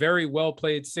after a very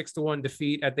well-played 6-1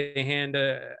 defeat at the hand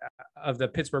of the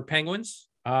Pittsburgh Penguins.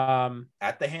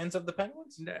 At the hands of the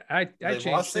Penguins? I changed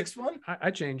lost it. 6-1?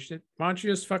 I changed it. Why don't you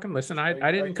just fucking listen?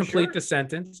 I didn't complete the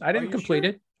sentence. I didn't complete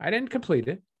it. I didn't complete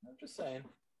it. I'm just saying.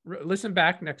 Listen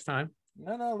back next time.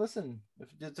 No, listen.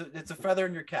 It's a feather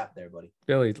in your cap there, buddy.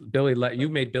 Billy, you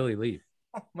made Billy leave.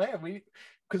 Oh, man,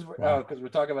 because we're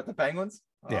talking about the Penguins?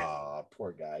 Yeah. Oh,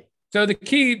 poor guy. So the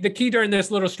key during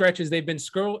this little stretch is they've been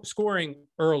scoring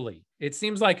early. It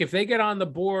seems like if they get on the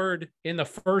board in the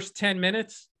first 10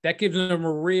 minutes, that gives them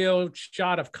a real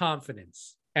shot of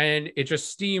confidence. And it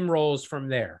just steamrolls from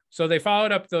there. So they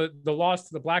followed up the loss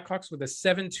to the Blackhawks with a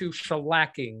 7-2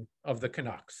 shellacking of the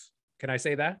Canucks. Can I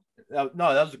say that?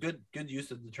 No, that was a good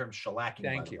use of the term shellacking.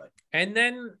 Thank you. And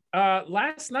then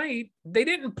last night, they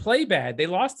didn't play bad. They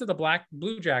lost to the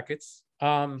Blue Jackets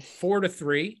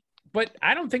 4-3. But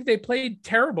I don't think they played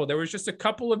terrible. There was just a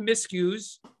couple of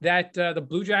miscues that the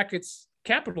Blue Jackets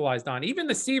capitalized on. Even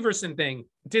the Severson thing.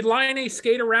 Did Laine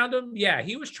skate around him? Yeah,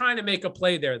 he was trying to make a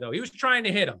play there, though. He was trying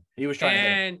to hit him. He was trying to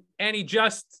hit him. And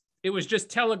it was just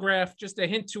telegraphed, just a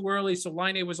hint too early. So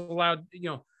Laine was allowed,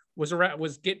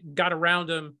 got around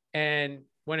him. And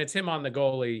when it's him on the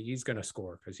goalie, he's going to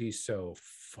score because he's so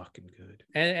fucking good.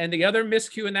 And the other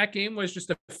miscue in that game was just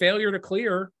a failure to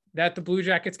clear that the Blue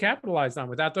Jackets capitalized on.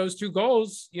 Without those two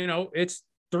goals, it's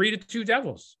 3-2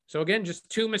 Devils. So again, just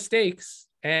two mistakes,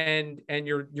 and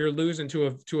you're losing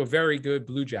to a very good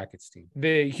Blue Jackets team.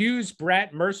 The Hughes,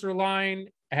 Bratt, Mercer line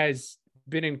has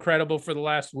been incredible for the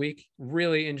last week.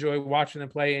 Really enjoy watching them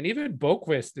play, and even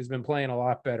Boqvist has been playing a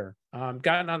lot better.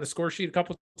 Gotten on the score sheet a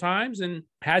couple of times and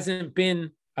hasn't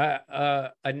been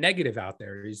a negative out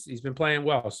there. He's been playing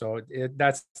well, so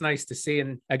that's nice to see.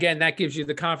 And again, that gives you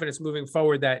the confidence moving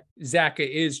forward that Zacha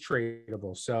is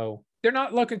tradable. So they're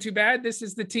not looking too bad. This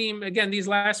is the team, again, these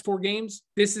last 4 games,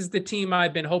 this is the team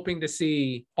I've been hoping to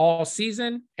see all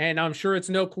season. And I'm sure it's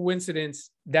no coincidence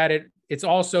that it's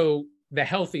also the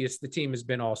healthiest the team has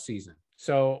been all season.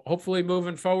 So hopefully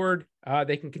moving forward,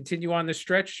 they can continue on the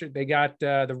stretch. They got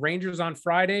the Rangers on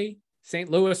Friday,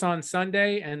 St. Louis on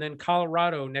Sunday, and then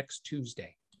Colorado next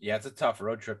Tuesday. Yeah, it's a tough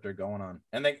road trip they're going on.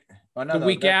 And the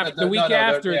week after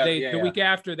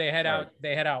they head out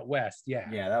west.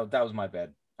 Yeah, that was my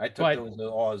bad. I took those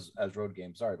all as road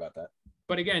games. Sorry about that.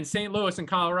 But again, St. Louis and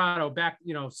Colorado back,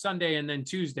 Sunday and then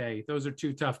Tuesday. Those are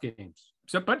 2 tough games.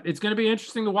 So, but it's going to be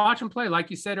interesting to watch them play. Like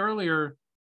you said earlier,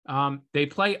 they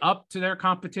play up to their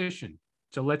competition.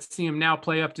 So let's see them now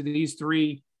play up to these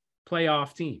 3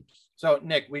 playoff teams. So,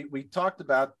 Nick, we talked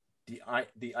about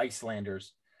the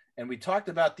Icelanders, and we talked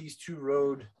about these 2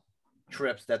 road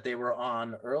trips that they were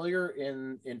on earlier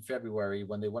in February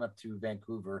when they went up to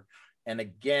Vancouver, and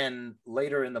again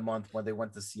later in the month when they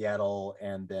went to Seattle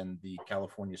and then the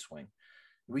California swing.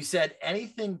 We said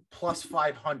anything plus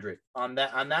 500 on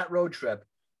that road trip,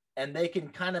 and they can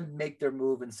kind of make their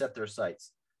move and set their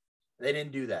sights. They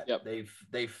didn't do that. Yep.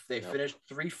 They finished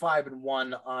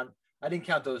 3-5-1 on. I didn't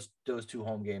count those 2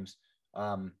 home games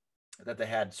that they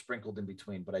had sprinkled in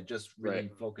between, but I just really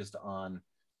focused on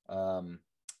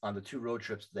the 2 road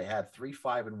trips they had.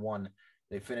 3-5-1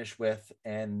 they finished with.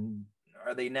 And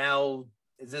are they now?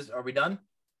 Are we done?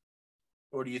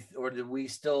 Or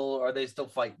are they still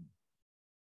fighting?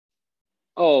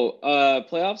 Oh,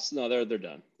 playoffs? No, they're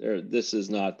done. This is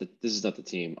not the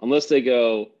team unless they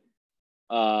go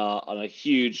on a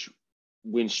huge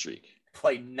win streak.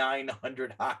 Play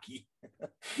 900 hockey.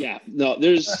 Yeah, no,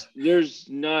 there's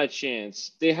not a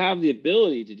chance. They have the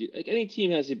ability to do, like, any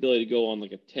team has the ability to go on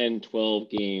like a 10-12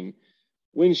 game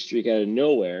win streak out of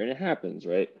nowhere, and it happens,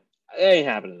 right? It ain't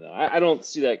happening though. I don't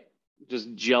see that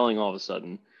just gelling all of a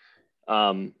sudden.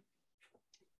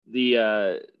 They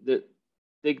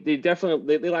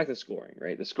definitely lack the scoring,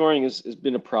 right? The scoring has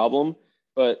been a problem,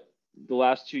 but the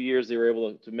last 2 years they were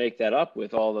able to make that up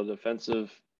with all the defensive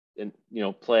and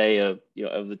play of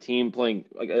the team playing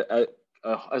like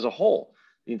as a whole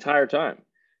the entire time,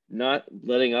 not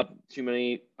letting up too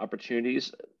many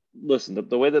opportunities. Listen,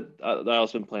 the way that the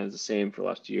Isles been playing is the same for the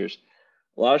last 2 years.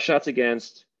 A lot of shots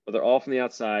against, but they're all from the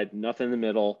outside, nothing in the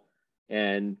middle.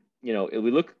 And if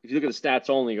you look at the stats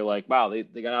only, you're like, wow,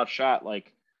 they got outshot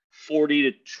like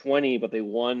 40-20, but they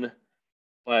won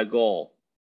by a goal.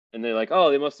 And they're like,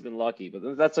 oh, they must have been lucky.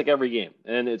 But that's like every game.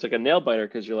 And it's like a nail biter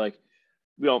because you're like,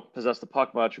 we don't possess the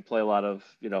puck much. We play a lot of,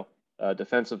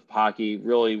 defensive hockey,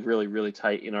 really, really, really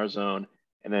tight in our zone.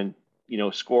 And then,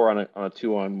 score on a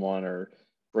 2-on-1 or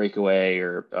breakaway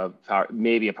or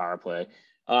maybe a power play.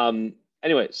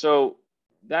 Anyway, so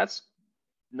that's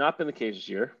not been the case this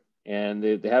year. And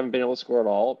they haven't been able to score at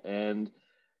all. And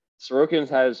Sorokin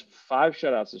has 5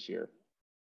 shutouts this year,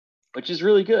 which is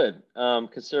really good,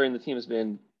 considering the team has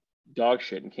been dog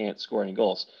shit and can't score any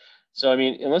goals. So, I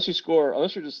mean, unless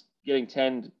you're just getting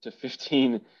 10 to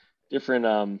 15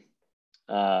 different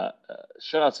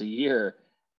shutouts a year,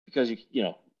 because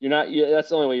you're not, that's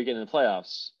the only way you're getting in the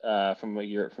playoffs from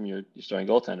your starting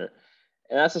goaltender,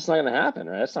 and that's just not going to happen,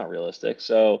 right? That's not realistic.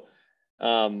 So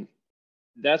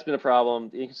that's been a problem.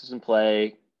 The inconsistent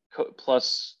play,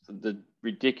 plus the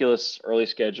ridiculous early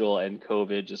schedule and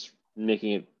COVID just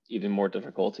making it even more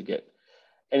difficult to get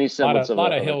any semblance of a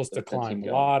lot of hills to climb.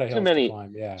 A lot of hills to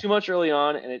climb. Yeah, too much early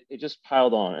on, and it just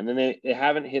piled on. And then they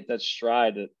haven't hit that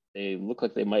stride that they look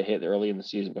like they might hit early in the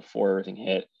season before everything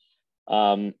hit.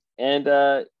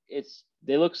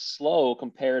 They look slow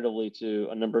comparatively to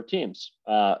a number of teams,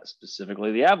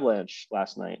 specifically the Avalanche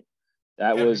last night.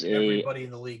 Everybody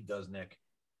in the league does, Nick.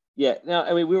 Yeah. Now,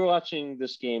 I mean, we were watching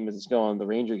this game as it's going on, the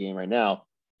Ranger game right now,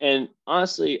 and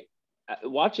honestly,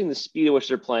 watching the speed at which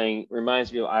they're playing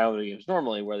reminds me of Islander games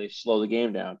normally, where they slow the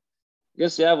game down.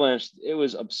 Against the Avalanche, it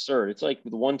was absurd. It's like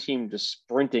with one team just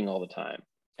sprinting all the time,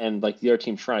 and like the other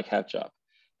team trying to catch up,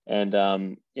 and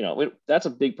that's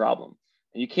a big problem.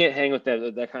 And you can't hang with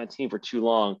that kind of team for too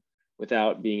long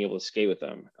without being able to skate with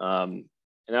them. And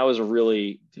that was a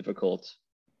really difficult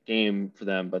game for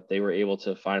them, but they were able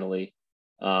to finally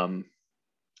get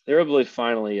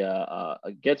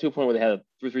to a point where they had a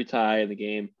 3-3 tie in the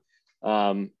game.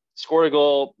 Scored a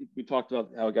goal. We talked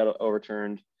about how it got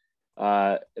overturned,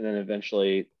 and then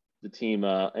eventually the team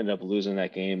ended up losing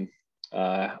that game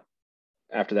after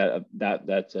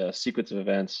that sequence of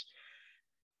events.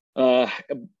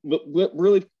 What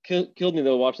really killed me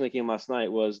though watching that game last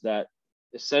night was that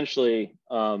essentially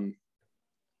after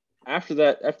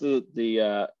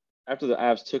the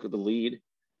Avs took the lead,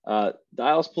 the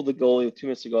Isles pulled the goalie with 2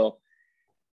 minutes to go.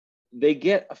 They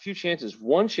get a few chances.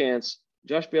 One chance,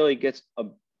 Josh Bailey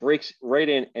breaks right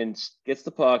in and gets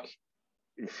the puck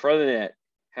in front of the net.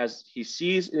 He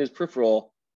sees in his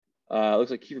peripheral,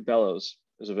 looks like Kiefer Bellows,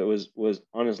 as if it was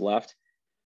on his left,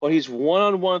 but he's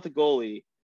one-on-one with the goalie.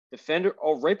 Defender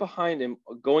right behind him,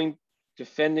 going to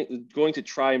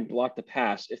try and block the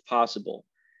pass if possible.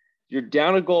 You're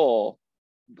down a goal,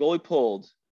 goalie pulled.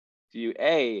 Do you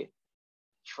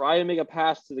try and make a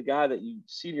pass to the guy that you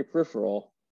see in your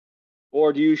peripheral,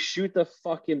 or do you shoot the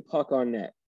fucking puck on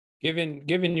net?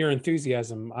 Given your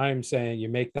enthusiasm, I'm saying you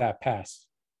make that pass.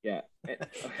 Yeah,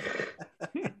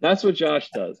 that's what Josh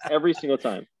does every single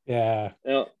time. Yeah.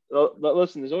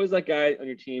 Listen, there's always that guy on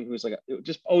your team who's like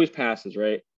just always passes,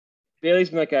 right?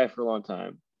 Bailey's been that guy for a long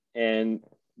time, and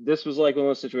this was like one of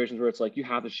those situations where it's like you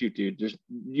have to shoot, dude.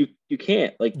 You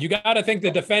can't, like, you got to think the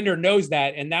defender knows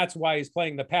that, and that's why he's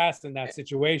playing the pass in that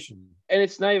situation. And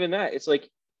it's not even that; it's like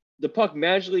the puck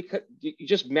magically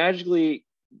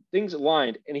things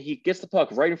aligned, and he gets the puck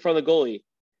right in front of the goalie.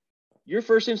 Your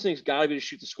first instinct's got to be to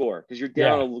shoot the score because you're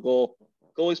down a goal.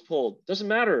 Goalie's pulled. Doesn't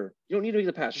matter. You don't need to make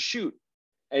the pass. Just shoot.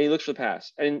 And he looks for the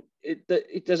pass, and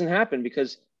it doesn't happen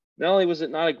because. Not only was it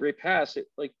not a great pass,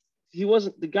 he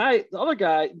wasn't the guy. The other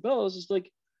guy, Bellows, is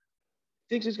like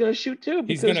thinks he's going to shoot too.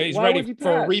 He's ready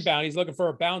for a rebound. He's looking for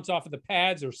a bounce off of the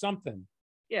pads or something.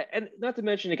 Yeah, and not to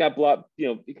mention it got blocked.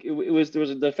 There was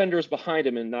a defender was behind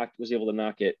him and was able to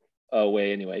knock it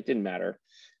away. Anyway, it didn't matter.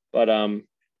 But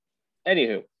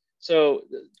anywho, so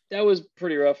that was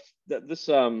pretty rough. This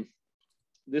road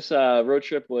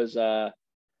trip was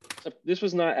this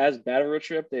was not as bad a road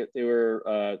trip. They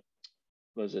were.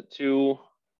 Was it 2?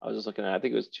 I was just looking at. I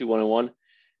think it was 2-1-1.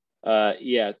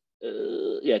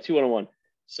 2-1-1.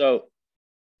 So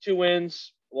 2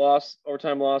 wins,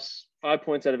 overtime loss, 5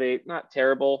 points out of 8. Not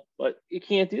terrible, but you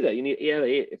can't do that. You need 8 out of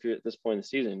 8 if you're at this point in the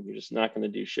season. You're just not going to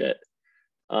do shit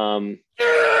to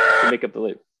make up the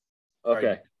lead.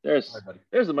 Okay, there's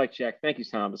the mic check. Thank you,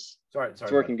 Thomas. Sorry,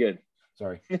 it's working good.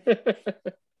 Sorry. We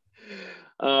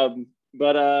didn't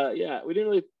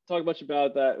really talk much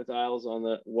about that with the Isles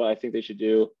on what I think they should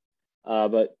do.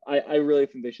 But I really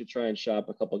think they should try and shop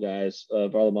a couple guys.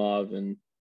 Varlamov and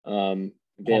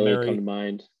Bailey come to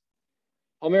mind.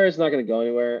 Palmieri's not going to go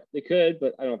anywhere. They could,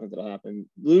 but I don't think that'll happen.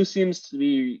 Lou seems to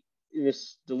be in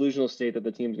this delusional state that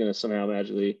the team's going to somehow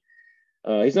magically.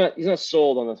 He's not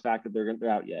sold on the fact that they're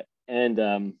out yet. And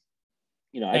I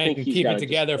think he's keep it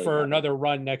together for another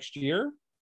run next year.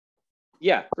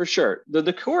 Yeah, for sure.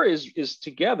 The core is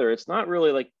together. It's not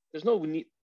really like there's no need.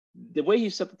 The way he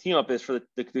set the team up is for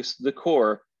the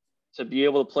core to be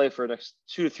able to play for the next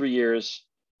 2 to 3 years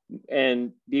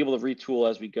and be able to retool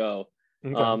as we go.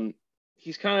 Okay.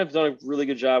 He's kind of done a really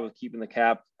good job of keeping the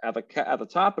cap at the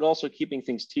top, but also keeping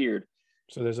things tiered.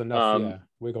 So there's enough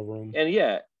wiggle room.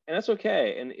 And that's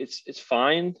okay. And it's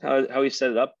fine how he set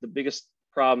it up. The biggest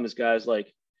problem is guys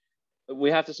like. We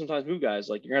have to sometimes move guys.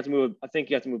 Like you're gonna have to move. I think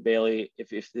you have to move Bailey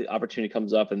if the opportunity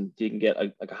comes up and you can get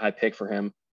a high pick for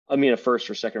him. I mean, a first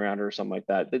or second rounder or something like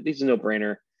that. This is a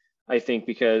no-brainer, I think,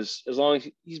 because as long as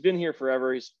he's been here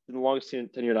forever, he's been the longest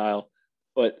tenured Isle.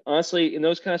 But honestly, in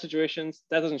those kind of situations,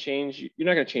 that doesn't change. You're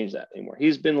not going to change that anymore.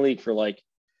 He's been in the league for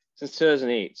since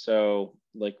 2008, so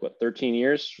 13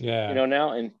 years. Yeah.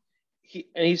 Now, and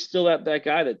he's still that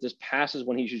guy that just passes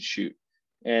when he should shoot.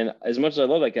 And as much as I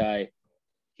love that guy,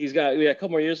 we got a couple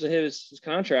more years to hit his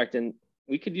contract, and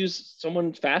we could use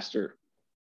someone faster,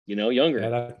 younger.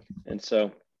 Yeah, and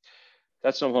so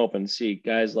that's what I'm hoping to see.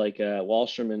 Guys like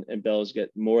Wallstrom and Bells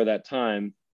get more of that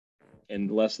time,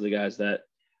 and less of the guys that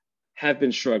have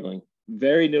been struggling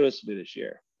very noticeably this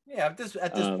year. Yeah, at this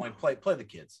point, play the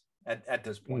kids at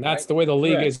this point. And that's right? the way the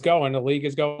league is going. The league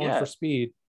is going for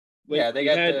speed. Yeah, they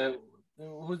got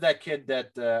who's that kid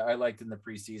that I liked in the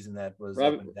preseason that was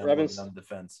on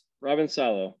defense? Robin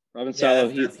Salo.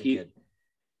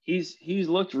 He's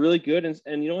looked really good,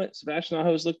 and you know what? Sebastian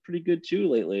Aho has looked pretty good too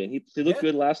lately, and he looked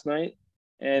good last night,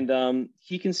 and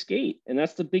he can skate, and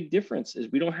that's the big difference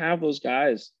is we don't have those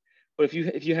guys. But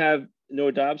if you have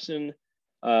Noah Dobson,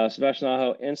 Sebastian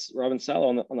Aho, and Robin Salo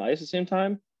on the ice at the same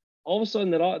time, all of a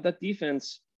sudden that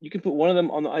defense, you can put one of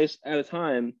them on the ice at a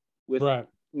time with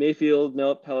Mayfield,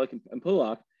 Mellet, Pelech, and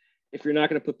Pulock. If you're not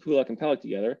going to put Pulock and Pelech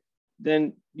together,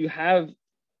 then you have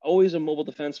always a mobile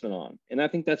defenseman on, and I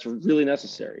think that's really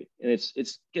necessary. And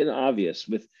it's getting obvious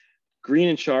with Green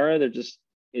and Chara. They're just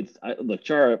look,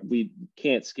 Chara, we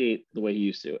can't skate the way he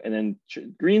used to, and then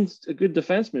Green's a good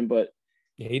defenseman, but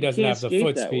he doesn't have the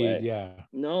foot speed. Way. Yeah,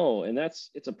 no, and it's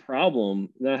a problem.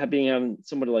 Not having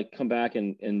someone to come back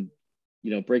and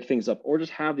break things up, or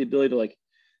just have the ability to like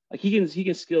he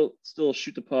can still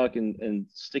shoot the puck and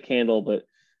stick handle, but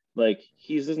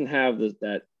he doesn't have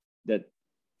that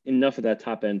enough of that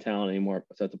top end talent anymore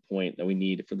at the point that we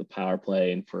need for the power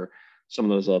play and for some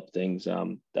of those other things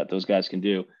that those guys can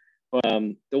do. But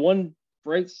the one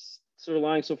bright sort of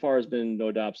line so far has been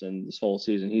Noah Dobson this whole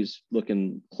season. He's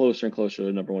looking closer and closer to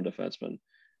the number one defenseman.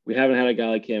 We haven't had a guy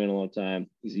like him in a long time.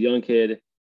 He's a young kid,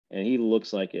 and he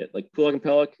looks like it. Like Pulock and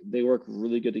Pelech, they work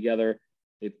really good together.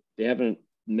 They haven't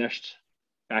meshed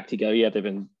back together yet. They've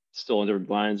been still on different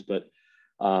lines, but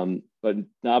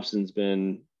Dobson's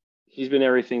been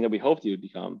everything that we hoped he would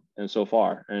become, and so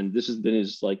far. And this has been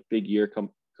his big year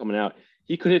coming out.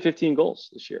 He could hit 15 goals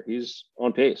this year. He's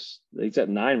on pace. He's at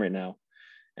 9 right now,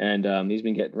 and he's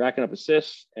been racking up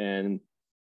assists and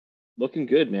looking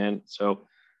good, man. So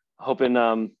hoping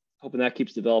that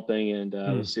keeps developing, and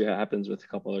we'll see what happens with a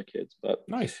couple other kids. But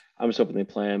nice. I'm just hoping they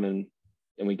play him and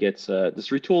we get just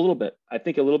retool a little bit. I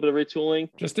think a little bit of retooling,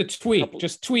 just a tweak,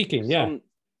 just tweaking. Yeah,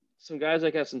 some guys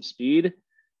that got some speed.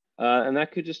 And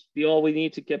that could just be all we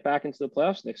need to get back into the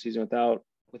playoffs next season without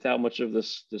much of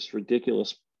this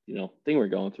ridiculous thing we're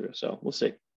going through. So we'll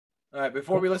see. All right,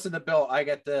 before we listen to Bill, I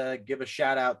get to give a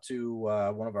shout out to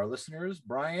one of our listeners,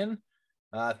 Brian.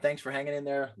 Thanks for hanging in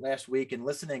there last week and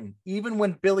listening, even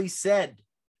when Billy said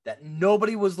that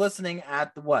nobody was listening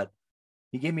at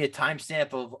he gave me a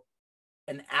timestamp of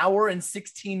 1 hour and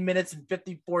 16 minutes and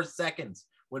 54 seconds.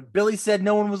 When Billy said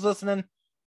no one was listening,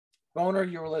 Boner,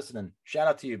 you were listening. Shout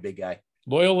out to you, big guy.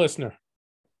 Loyal listener.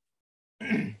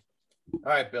 All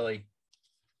right, Billy.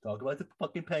 Talk about the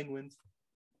fucking Penguins.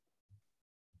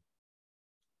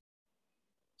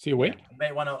 See you awake? You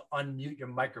may want to unmute your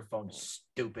microphone,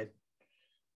 stupid.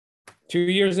 2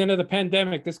 years into the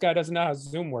pandemic, this guy doesn't know how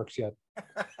Zoom works yet.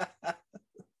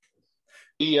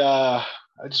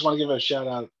 I just want to give a shout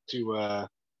out to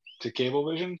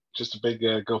Cablevision. Just a big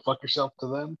go fuck yourself to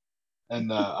them. And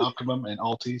Optimum and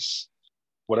Altice,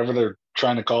 whatever they're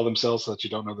trying to call themselves, so that you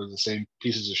don't know they're the same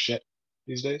pieces of shit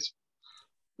these days.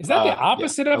 Is that the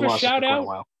opposite of a shout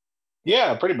out?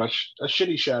 Yeah, pretty much. A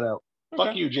shitty shout out. Okay.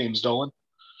 Fuck you, James Dolan.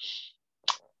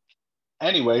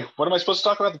 Anyway, what am I supposed to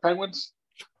talk about? The Penguins?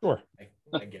 Sure.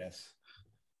 I guess.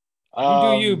 You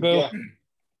do you, Bill. Yeah.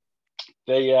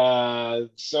 They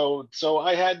so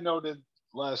I had noted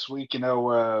last week,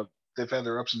 they've had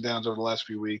their ups and downs over the last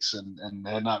few weeks and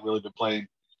had not really been playing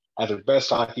at their best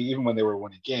hockey, even when they were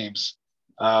winning games.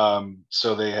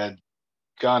 So they had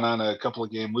gone on a couple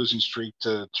of game losing streak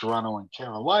to Toronto and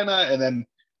Carolina, and then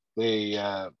they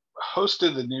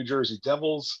hosted the New Jersey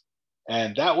Devils,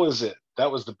 and that was it.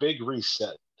 That was the big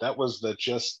reset. That was the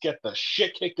just get the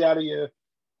shit kicked out of you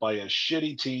by a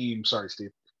shitty team. Sorry,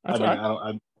 Steve. That's I mean,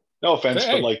 right. no offense,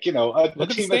 hey, but a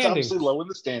team that's obviously low in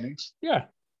the standings. Yeah.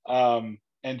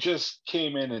 And just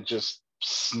came in and just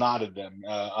snotted them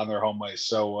on their home ice.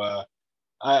 So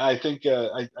I think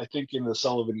in the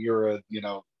Sullivan era,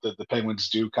 the Penguins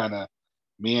do kind of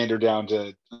meander down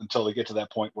until they get to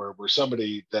that point where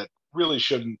somebody that really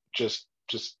shouldn't just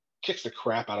kicks the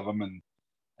crap out of them,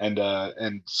 and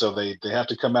so they have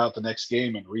to come out the next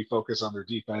game and refocus on their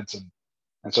defense,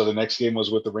 and so the next game was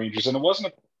with the Rangers, and it wasn't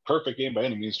a perfect game by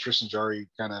any means. Tristan Jarry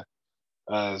kind of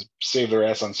saved their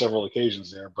ass on several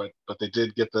occasions there, but they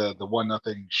did get the 1-0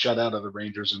 shutout of the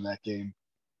Rangers in that game.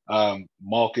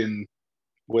 Malkin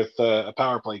with a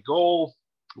power play goal,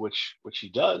 which he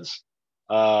does.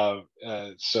 So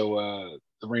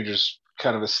the Rangers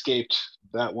kind of escaped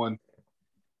that one.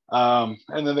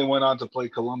 And then they went on to play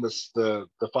Columbus the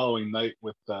following night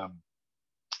with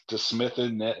DeSmith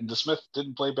in net, and DeSmith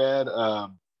didn't play bad.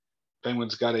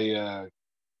 Penguins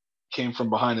came from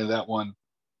behind in that one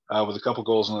with a couple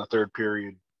goals in the third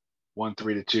period,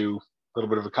 1-3-2. A little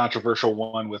bit of a controversial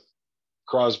one with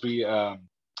Crosby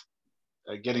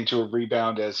getting to a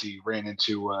rebound as he ran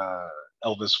into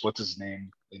Elvis, what's his name,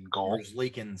 in goal. Bruce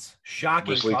Leakins.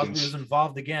 Shocking. Crosby was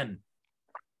involved again.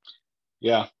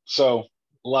 Yeah, so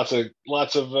lots of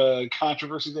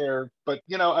controversy there, but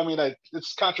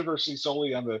it's controversy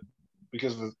solely on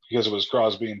because it was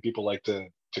Crosby, and people like to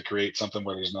create something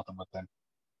where there's nothing with them,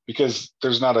 because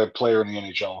there's not a player in the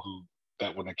NHL who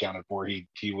that wouldn't accounted for.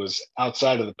 He was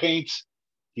outside of the paint.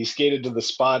 He skated to the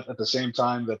spot at the same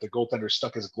time that the goaltender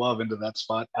stuck his glove into that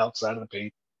spot outside of the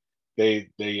paint. They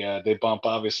bump,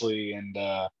 obviously, and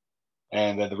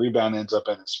then the rebound ends up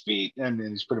at his feet, and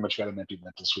he's pretty much got an empty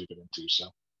net to sweep it into. So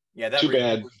yeah,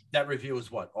 that review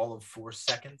was what, all of 4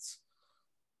 seconds?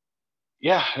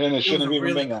 Yeah, and it shouldn't have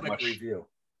even been that much. Review.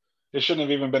 It shouldn't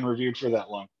have even been reviewed for that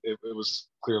long. It was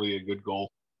clearly a good goal.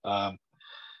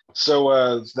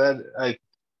 So that, I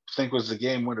think, was the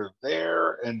game winner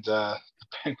there. And the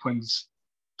Penguins,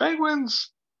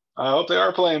 I hope they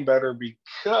are playing better,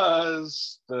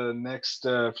 because the next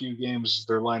few games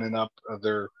they're lining up,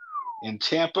 they're in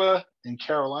Tampa and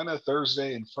Carolina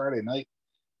Thursday and Friday night.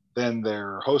 Then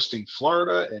they're hosting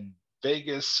Florida and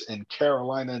Vegas and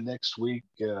Carolina next week.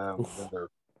 On top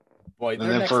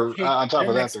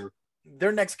of that,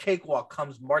 their next cakewalk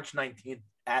comes March 19th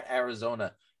at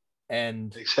Arizona.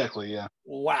 And exactly, yeah.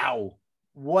 Wow,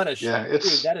 what a stretch!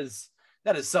 Dude, that is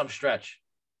some stretch.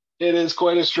 It is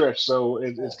quite a stretch. So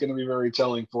it's going to be very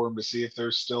telling for them to see if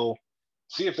they're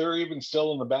even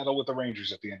still in the battle with the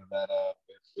Rangers at the end of that.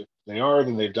 If they are,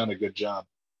 then they've done a good job.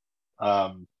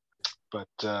 But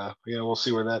we'll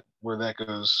see where that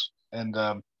goes. And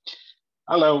I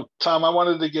don't know, Tom, I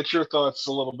wanted to get your thoughts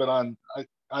a little bit on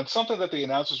something that the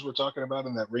announcers were talking about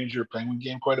in that Ranger Penguin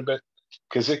game quite a bit,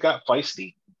 because it got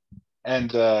feisty,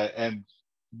 and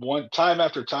one time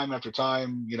after time,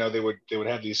 they would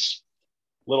have these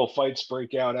little fights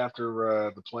break out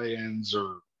after the play ends,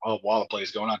 or while the play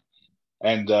is going on,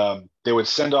 and they would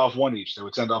send off one each. And then they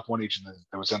would send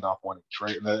off one each,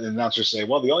 right? And the announcers say,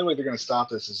 well, the only way they're going to stop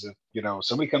this is if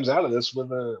somebody comes out of this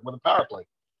with a power play.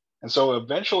 And so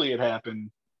eventually it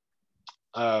happened,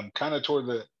 kind of toward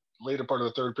the later part of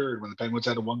the third period, when the Penguins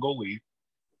had a 1-goal lead.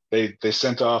 They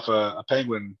sent off a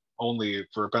Penguin only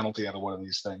for a penalty out of one of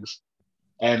these things.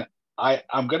 And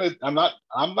I'm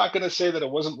not gonna say that it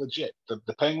wasn't legit.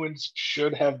 The Penguins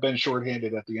should have been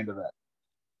shorthanded at the end of that,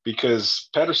 because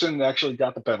Pettersson actually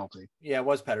got the penalty. Yeah, it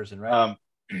was Pettersson, right?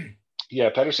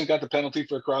 Yeah, Pettersson got the penalty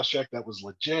for a cross check. That was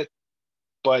legit.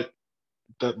 But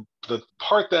the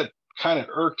part that kind of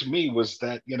irked me was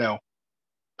that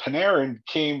Panarin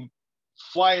came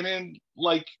flying in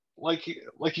like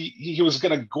he was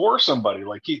gonna gore somebody.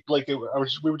 We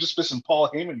were just missing Paul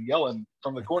Heyman yelling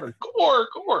from the corner, gore.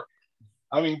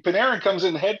 I mean, Panarin comes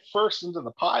in head first into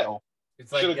the pile.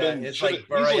 It's like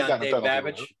Burry on Dave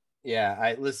Babbage. Yeah,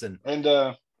 I listen. And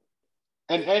for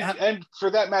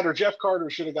that matter, Jeff Carter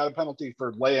should have got a penalty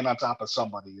for laying on top of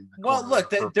somebody. Well, look,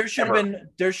 there should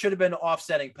have been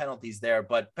offsetting penalties there.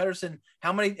 But Pettersson,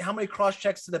 how many cross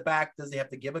checks to the back does he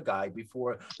have to give a guy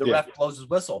before the ref blows his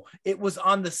whistle? It was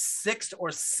on the 6th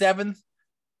or 7th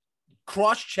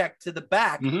cross check to the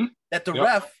back that the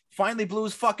ref finally blew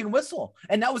his fucking whistle,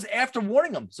 and that was after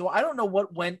warning him. So I don't know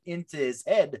what went into his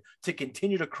head to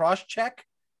continue to cross check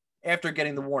after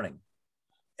getting the warning.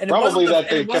 And probably that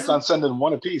they kept on sending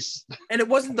one apiece. And it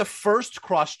wasn't the first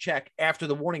cross check after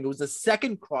the warning; it was the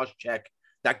second cross check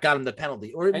that got him the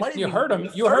penalty. Or it might. You heard him.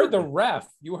 You heard the ref.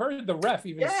 You heard the ref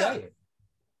even say it.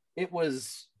 It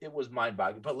was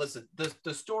mind-boggling. But listen,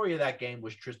 the story of that game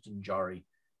was Tristan Jarry,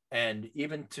 and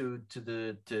even to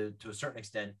a certain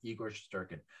extent, Igor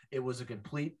Shesterkin. It was a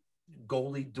complete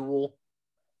goalie duel,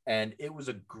 and it was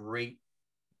a great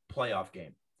playoff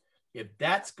game. If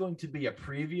that's going to be a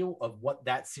preview of what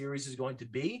that series is going to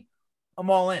be, I'm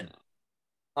all in.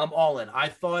 I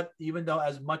thought, even though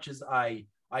as much as I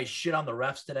shit on the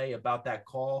refs today about that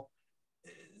call,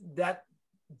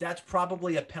 that's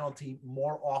probably a penalty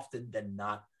more often than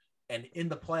not. And in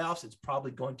the playoffs, it's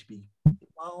probably going to be,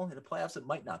 well, in the playoffs, it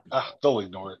might not be. Don't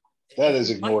ignore it. That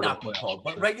is ignored. Might not be called,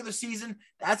 but regular season,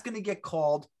 that's going to get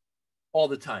called all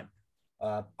the time.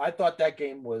 I thought that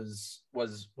game was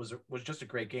just a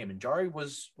great game, and Jarry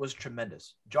was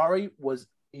tremendous.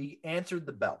 He answered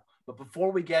the bell. But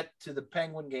before we get to the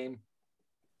Penguin game,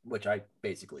 which I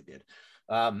basically did,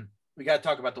 we got to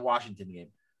talk about the Washington game.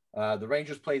 The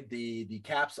Rangers played the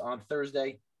Caps on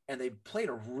Thursday, and they played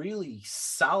a really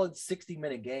solid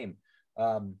 60-minute game.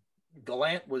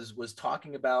 Gallant was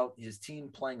talking about his team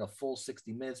playing a full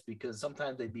 60 minutes because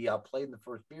sometimes they'd be outplayed in the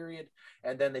first period,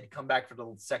 and then they'd come back for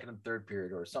the second and third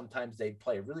period, or sometimes they'd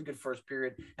play a really good first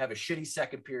period, have a shitty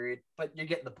second period, but you're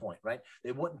getting the point, right?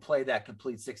 They wouldn't play that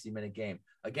complete 60-minute game.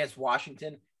 Against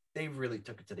Washington, they really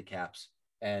took it to the Caps,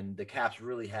 and the Caps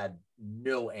really had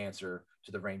no answer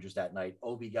to the Rangers that night.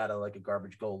 Obi got a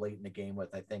garbage goal late in the game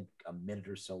with, I think, a minute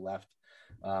or so left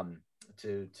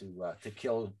to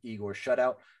kill Igor's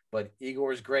shutout. But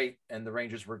Igor is great, and the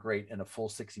Rangers were great in a full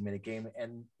 60-minute game.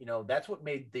 And, that's what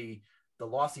made the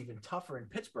loss even tougher in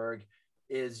Pittsburgh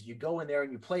is you go in there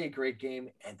and you play a great game,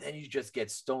 and then you just get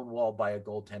stonewalled by a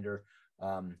goaltender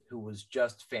who was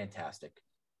just fantastic.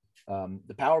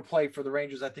 The power play for the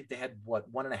Rangers, I think they had,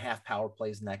 1.5 power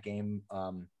plays in that game.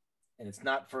 And it's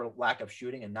not for lack of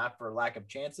shooting and not for lack of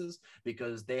chances,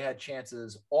 because they had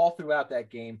chances all throughout that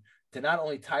game to not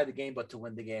only tie the game, but to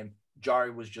win the game.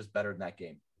 Jarry was just better in that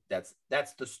game.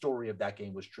 That's the story of that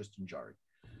game, was Tristan Jarry.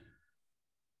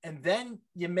 And then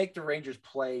you make the Rangers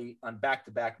play on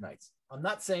back-to-back nights. I'm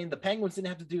not saying the Penguins didn't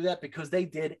have to do that, because they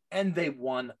did, and they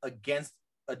won against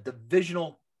a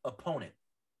divisional opponent.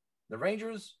 The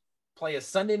Rangers play a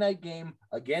Sunday night game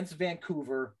against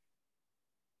Vancouver.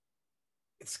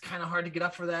 It's kind of hard to get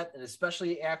up for that, and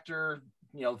especially after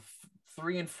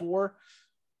 3 and 4,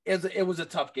 it was a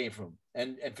tough game for them.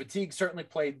 And fatigue certainly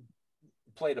played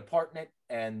a part in it,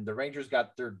 and the Rangers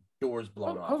got their doors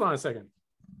blown off. Hold on a second.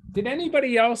 Did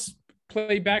anybody else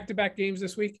play back-to-back games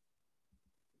this week?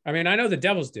 I mean, I know the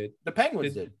Devils did. The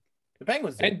Penguins did. The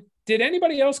Penguins did. And did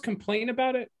anybody else complain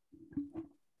about it?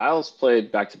 Isles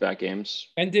played back-to-back games.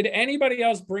 And did anybody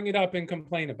else bring it up and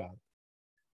complain about it?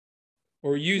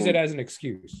 Or use it as an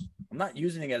excuse? I'm not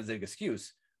using it as an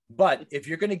excuse, but if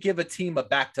you're going to give a team a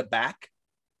back-to-back,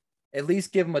 at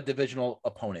least give them a divisional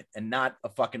opponent and not a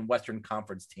fucking Western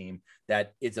Conference team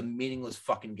that is a meaningless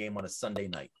fucking game on a Sunday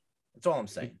night. That's all I'm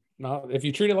saying. No, if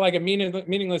you treat it like a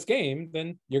meaningless game,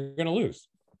 then you're going to lose.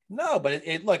 No, but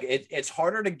it's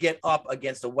harder to get up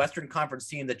against a Western Conference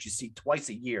team that you see twice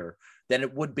a year than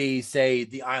it would be, say,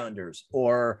 the Islanders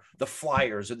or the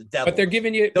Flyers or the Devils. But they're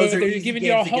giving you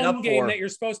a home game that you're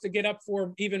supposed to get up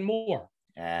for even more.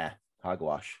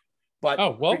 Hogwash. But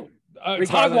it's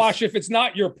hogwash if it's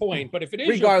not your point, but if it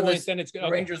is your point, then it's good.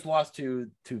 The Rangers lost to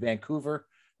Vancouver.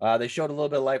 They showed a little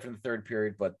bit of life in the third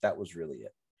period, but that was really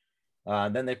it.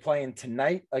 Then they play in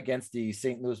tonight against the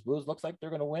St. Louis Blues. Looks like they're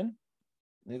going to win.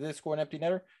 Did they score an empty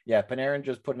netter? Yeah, Panarin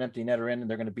just put an empty netter in, and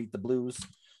they're going to beat the Blues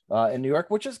in New York,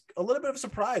 which is a little bit of a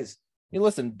surprise. I mean,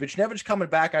 listen, Buchnevich coming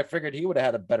back, I figured he would have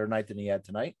had a better night than he had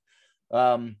tonight.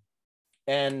 And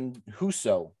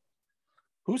Husso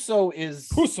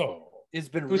has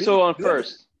been really on good.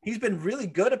 First. He's been really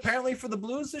good apparently for the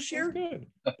Blues this year. Good.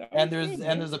 And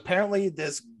there's apparently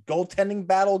this goaltending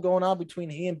battle going on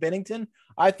between he and Binnington.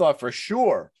 I thought for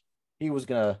sure he was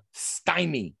going to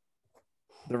stymie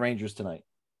the Rangers tonight,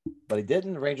 but he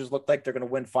didn't. The Rangers look like they're going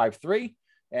to win 5-3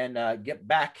 and get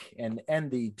back and end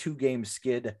the 2-game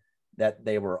skid that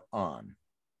they were on.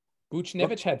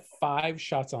 Buchnevich had 5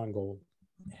 shots on goal.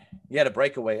 He had a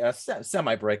breakaway, a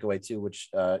semi breakaway too, which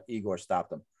Igor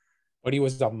stopped him. But he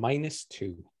was a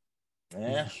 -2.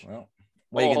 Yeah, well,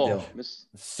 what are you gonna do?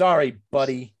 Sorry,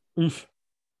 buddy. Oof.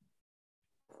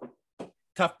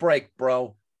 Tough break,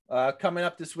 bro. Coming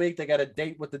up this week, they got a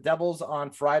date with the Devils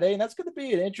on Friday, and that's going to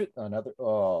be another.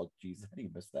 Oh, geez, how do you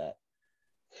miss that?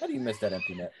 How do you miss that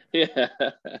empty net? Yeah.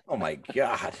 Oh my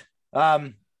God.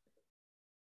 I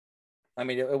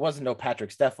mean, it wasn't no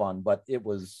Patrick Stefan, but it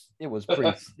was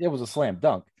pretty. It was a slam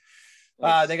dunk.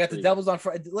 They got the Devils on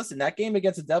Friday. Listen, that game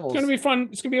against the Devils. It's going to be fun.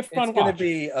 It's going to be a fun watch. It's going to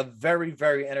be a very,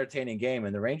 very entertaining game,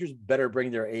 and the Rangers better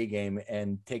bring their A game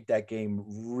and take that game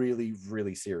really,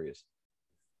 really serious,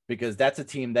 because that's a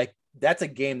team that's a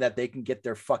game that they can get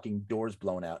their fucking doors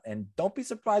blown out. And don't be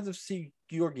surprised to see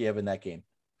Georgiev in that game.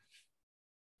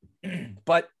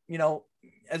 But,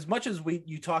 as much as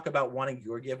you talk about wanting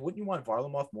Georgiev, wouldn't you want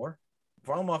Varlamov more?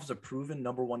 Varlamov is a proven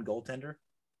number 1 goaltender.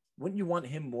 Wouldn't you want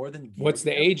him more than Georgiev? What's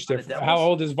the age difference? How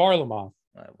old is Varlamov?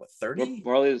 30?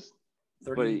 Varley's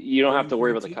 30, but you don't have to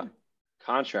worry about the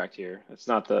contract here. That's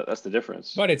the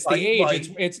difference. But it's the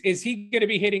age. Is he going to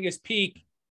be hitting his peak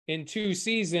in 2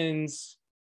 seasons?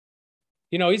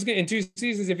 He's going in 2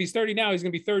 seasons. If he's 30 now, he's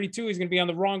going to be 32. He's going to be on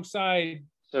the wrong side.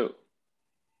 So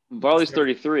Varley's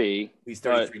 33. He's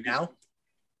 33 now.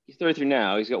 He's 33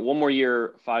 now. He's got one more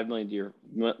year, $5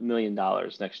 million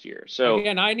next year. So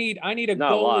again, I need a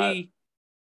not a lot. goalie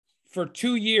for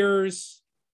 2 years,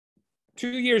 2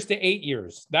 years to 8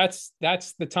 years. That's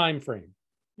the time frame.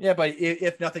 Yeah, but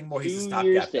if nothing more, he's a 2 stopgap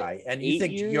years to guy. And you 8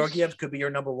 think years? Georgiev could be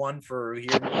your number one for here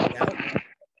out?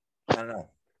 I don't know.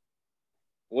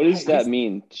 What does that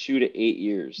mean? 2 to 8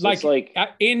 years. That's like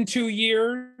in 2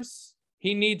 years,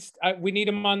 we need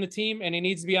him on the team, and he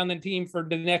needs to be on the team for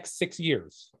the next 6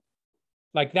 years.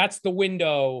 Like that's the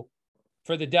window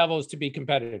for the Devils to be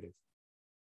competitive.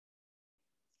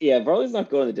 Yeah, Varley's not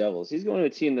going to the Devils. He's going to a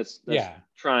team that's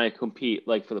trying to compete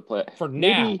like for the play. For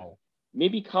now.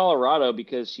 Maybe Colorado,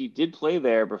 because he did play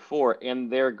there before,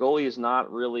 and their goalie is not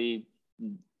really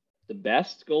the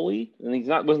best goalie, and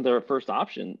wasn't their first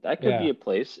option. That could be a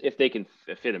place if they can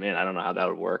fit him in. I don't know how that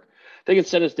would work. If they can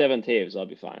send us Devin Taves, I'll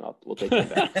be fine. We'll take him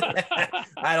back.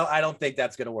 I don't think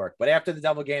that's going to work. But after the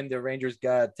Devil game, the Rangers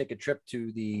got to take a trip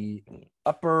to the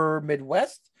upper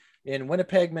Midwest in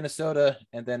Winnipeg, Minnesota,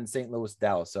 and then St. Louis,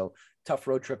 Dallas. So tough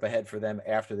road trip ahead for them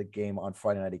after the game on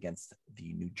Friday night against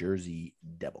the New Jersey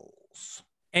Devils.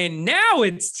 And now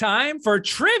it's time for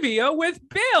Trivia with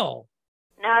Bill.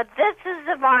 Now this is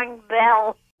the wrong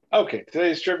Bill. Okay,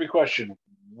 today's trivia question.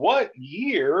 What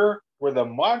year were the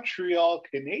Montreal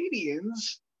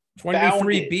Canadiens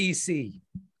 23 BC.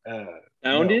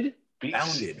 Founded?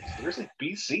 Founded. Seriously,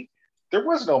 BC? There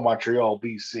was no Montreal,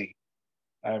 BC.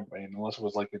 I mean, unless it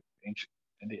was like an ancient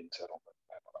Indian settlement.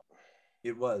 I don't know.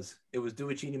 It was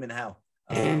Duchovny and Howe.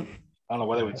 I don't know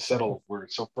why they would settle where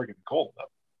it's so freaking cold though.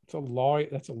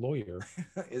 That's a lawyer.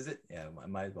 Is it? Yeah, I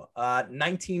might as well.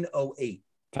 1908.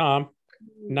 Tom,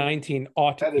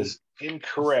 1908. That is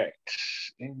incorrect.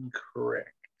 Can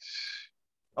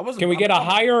we get a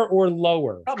higher or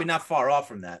lower? Probably not far off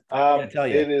from that. I'm tell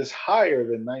you. It is higher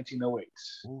than 1908.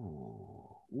 Ooh.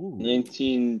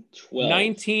 1912.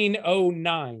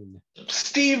 1909.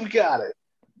 Steve got it.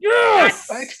 Yes!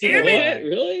 Damn it!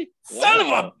 Really? Son of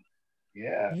a...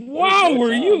 Yeah. Wow,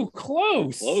 were you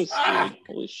close? Close, dude.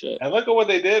 Holy shit. And look at what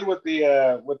they did with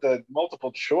the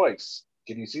multiple choice.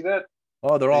 Can you see that?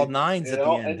 Oh, they're all nines at the end. It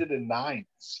all ended in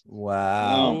nines.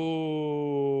 Wow.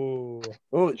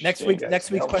 Oh, next week's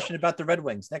question about the Red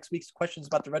Wings. Next week's questions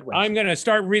about the Red Wings. I'm gonna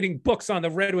start reading books on the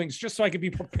Red Wings just so I can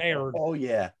be prepared. Oh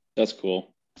yeah. That's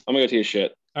cool. I'm gonna go take a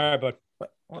shit. All right, bud.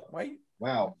 Why?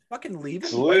 Wow. Fucking leave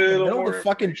it right in the middle of the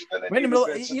fucking. Right in the middle.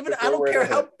 Even I don't care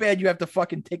how bad you have to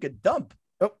fucking take a dump.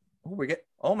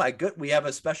 Oh my good. We have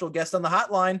a special guest on the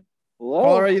hotline. Hello.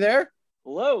 Caller, are you there?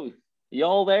 Hello.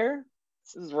 Y'all there?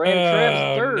 This is Ram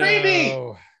Trav's third.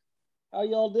 No. How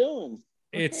y'all doing?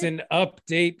 It's an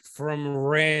update from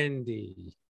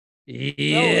Randy.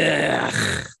 Yeah.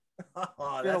 It's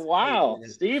been a while,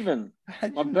 Steven.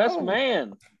 My best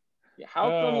man. How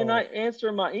come you're not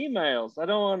answering my emails? I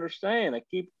don't understand.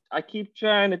 I keep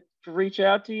trying to reach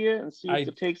out to you and see if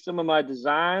you take some of my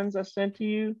designs I sent to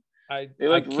you. They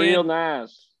look real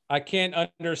nice. I can't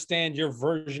understand your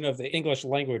version of the English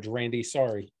language, Randy.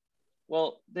 Sorry.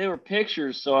 Well, they were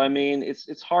pictures, so I mean,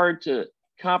 it's hard to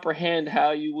comprehend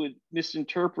how you would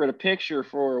misinterpret a picture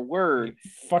for a word.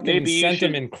 You fucking sent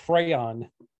them in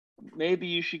crayon. Maybe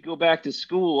you should go back to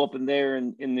school up in there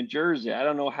in New Jersey. I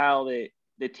don't know how they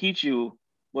teach you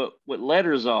what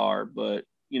letters are, but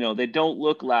they don't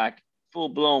look like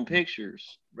full-blown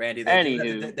pictures. Randy,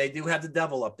 they do have the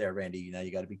devil up there, Randy.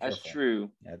 You got to be careful. That's true.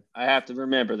 Yeah. I have to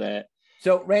remember that.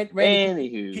 So, Randy,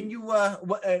 anywho, can you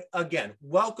again,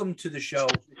 welcome to the show.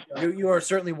 You are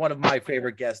certainly one of my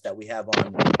favorite guests that we have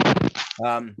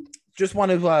on. Just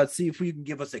want to see if you can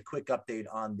give us a quick update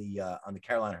on the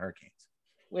Carolina Hurricanes.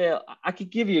 Well, I could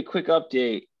give you a quick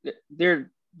update. They're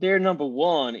number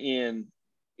one in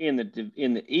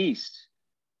the East.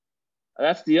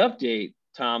 That's the update,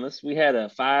 Thomas. We had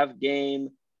a 5-game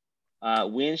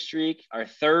win streak. Our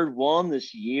third one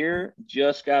this year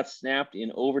just got snapped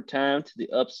in overtime to the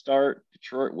upstart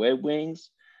Detroit Red Wings.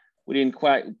 We didn't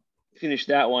quite finish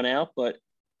that one out, but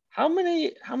how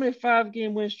many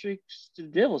 5-game win streaks do the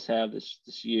Devils have this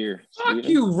year? Fuck Steven?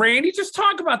 you, Randy. Just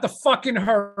talk about the fucking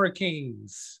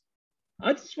Hurricanes.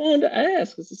 I just wanted to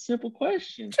ask. It's a simple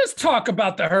question. Just talk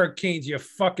about the Hurricanes, you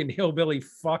fucking hillbilly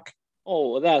fuck.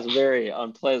 Oh, well, that's very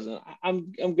unpleasant.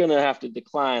 I'm gonna have to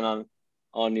decline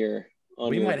on your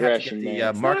aggression, man.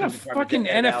 It's not a fucking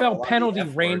NFL penalty,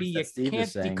 Randy. You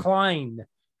can't decline.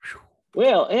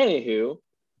 Well, anywho,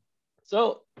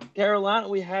 so Carolina,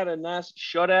 we had a nice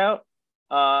shutout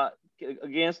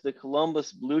against the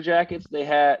Columbus Blue Jackets.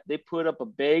 They put up a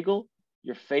bagel.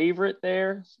 Your favorite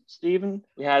there, Steven.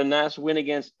 We had a nice win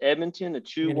against Edmonton, a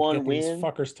 2-1 win. These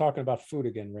fuckers talking about food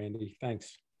again, Randy.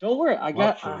 Thanks. Don't worry. I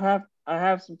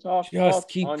have some talk. Just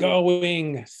keep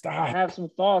going. Stop. I have some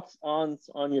thoughts on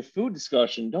your food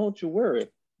discussion. Don't you worry.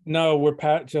 No, we're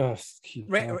just keep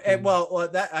well,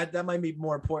 that might be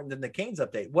more important than the Canes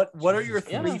update. What are your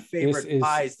three favorite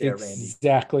pies there, Randy?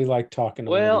 Exactly like talking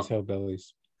to one of these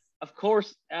hillbillies. Of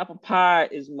course, apple pie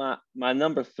is my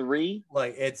number 3.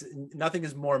 Like nothing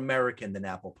is more American than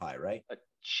apple pie, right?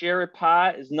 Cherry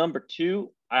pie is number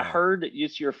 2. I heard that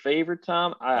it's your favorite,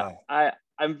 Tom.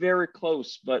 I'm very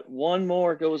close, but one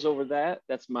more goes over that.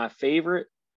 That's my favorite,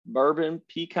 bourbon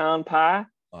pecan pie.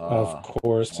 Of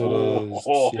course it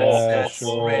is.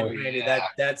 Randy,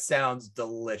 that sounds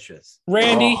delicious.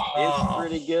 Randy, it's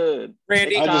pretty good.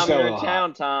 Randy, Next time you're in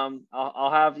town, Tom,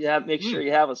 I'll have you make sure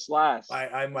you have a slice.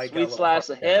 I might sweet slice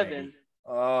of heaven.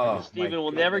 Stephen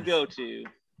will never go to.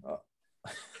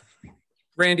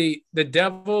 Randy, the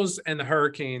Devils and the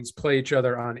Hurricanes play each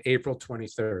other on April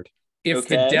 23rd. If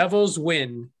the Devils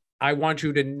win, I want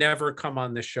you to never come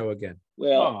on this show again.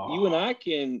 Well, you and I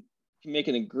can make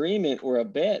an agreement or a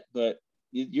bet, but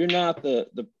you're not the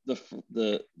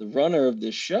runner of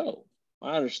this show.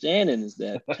 My understanding is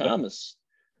that Thomas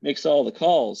makes all the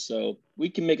calls, so we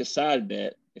can make a side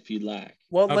bet if you'd like.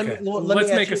 Well, let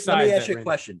me ask you a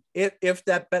question. If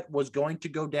that bet was going to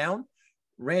go down,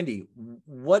 Randy,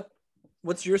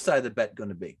 what's your side of the bet going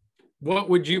to be? What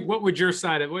would you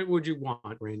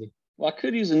want, Randy? Well, I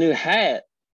could use a new hat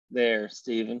there,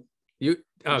 Stephen. Do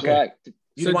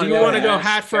you want to go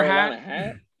hat for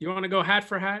hat? You want to go hat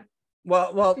for hat?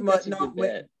 Well, no.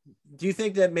 Do you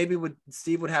think that maybe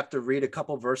Steve would have to read a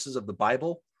couple verses of the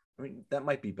Bible? I mean, that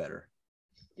might be better.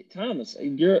 Thomas,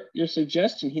 your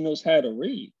suggestion, he knows how to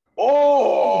read.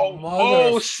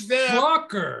 Oh snap!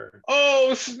 Fucker!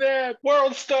 Oh snap!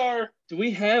 World Star. Do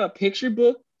we have a picture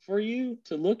book for you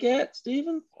to look at,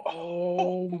 Stephen?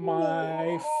 Oh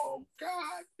my!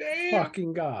 God damn!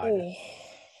 Fucking God! Oh,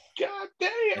 God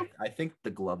damn! I think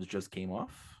the gloves just came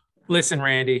off. Listen,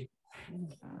 Randy.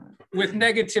 With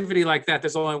negativity like that,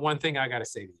 there's only one thing I got to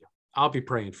say to you. I'll be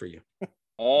praying for you.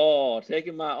 Oh,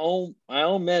 taking my own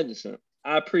medicine.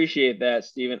 I appreciate that,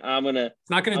 Stephen. It's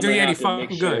not gonna do you any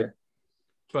fucking good.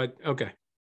 But okay.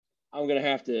 I'm gonna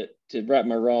have to right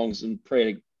my wrongs and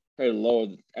pray to the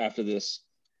Lord after this.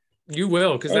 You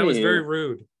will, because that was very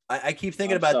rude. I keep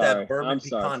thinking about that bourbon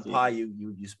pecan pie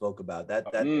you spoke about. That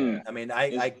I mean,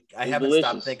 I haven't delicious.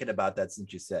 Stopped thinking about that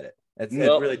since you said it. It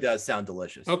really does sound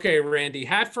delicious. Okay, Randy,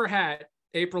 hat for hat,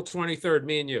 April 23rd,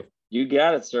 me and you. You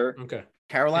got it, sir. Okay.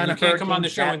 Carolina, you can't come on the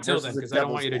show until then because I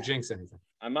don't want you to jinx anything.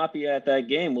 I might be at that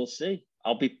game. We'll see.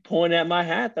 I'll be pointing at my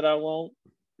hat that I won't.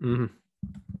 Mm-hmm.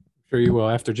 Sure you will.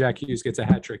 After Jack Hughes gets a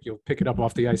hat trick, you'll pick it up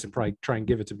off the ice and probably try and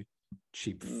give it to me.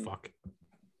 Cheap fuck.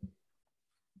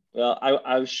 Well,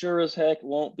 I sure as heck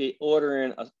won't be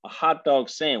ordering a hot dog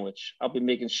sandwich. I'll be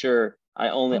making sure I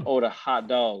only order hot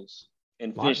dogs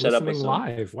and finish that up with some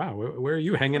live. Wow, where are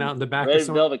you hanging out in the back of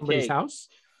somebody's house?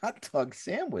 Hot dog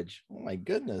sandwich. Oh my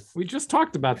goodness. We just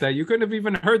talked about that. You couldn't have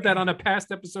even heard that on a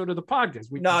past episode of the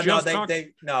podcast. No,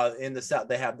 in the South,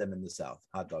 they have them in the South.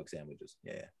 Hot dog sandwiches.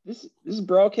 Yeah. This is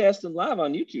broadcasting live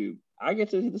on YouTube. I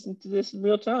get to listen to this in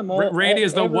real time. Randy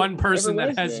is the one person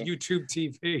that has YouTube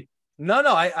TV. No,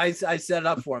 I set it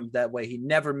up for him that way. He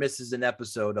never misses an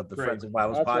episode of the Friends and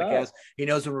Rivals podcast. Right. He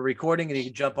knows when we're recording and he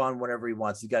can jump on whenever he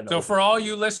wants. So for all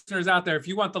you listeners out there, if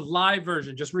you want the live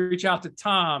version, just reach out to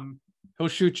Tom. He'll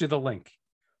shoot you the link.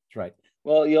 That's right.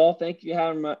 Well, y'all, thank you for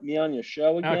having me on your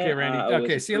show again. Okay, Randy.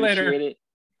 Okay, see you later.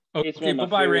 Okay,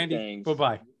 bye-bye, Randy.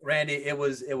 Bye-bye. Randy, it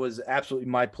was absolutely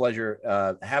my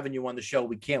pleasure having you on the show.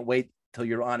 We can't wait till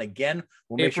you're on again.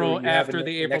 We'll make sure after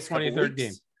the April 23rd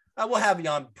game. We'll have you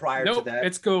on prior to that.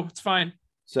 It's cool. It's fine.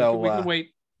 So we can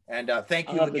wait. And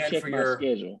thank you again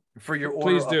for your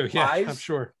order. Please do. Of pies. Yeah, I'm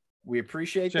sure. We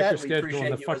appreciate that. We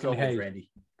appreciate you as always,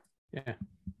 Randy. Yeah.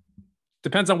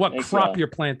 Depends on what crop you're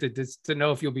planted to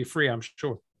know if you'll be free, I'm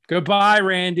sure. Goodbye,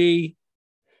 Randy.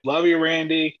 Love you,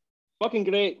 Randy. Fucking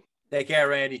great. Take care,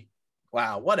 Randy.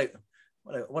 Wow, what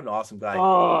an awesome guy.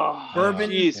 Oh, bourbon.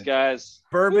 Jeez, guys.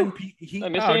 Bourbon.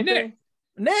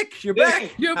 Nick, you're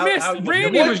back. You missed.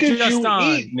 Randy was just on.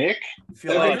 Eat, Nick?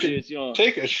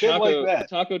 Take a shit like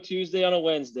that. Taco Tuesday on a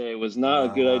Wednesday was not a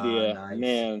good idea. Nice.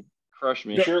 Man, crush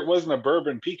me. You sure it wasn't a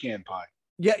bourbon pecan pie?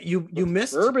 Yeah, you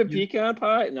missed bourbon pecan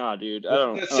pie. Nah, dude. I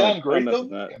don't. That sound great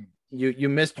though. You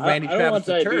missed Randy Travis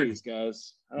the Turd,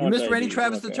 guys. You missed Randy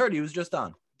Travis the Turd. He was just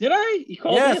on. Did I? You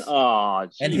called in? Oh,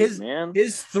 geez, and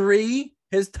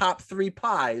his top 3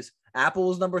 pies. Apple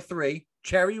was number 3.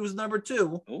 Cherry was number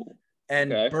 2. Ooh.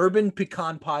 And bourbon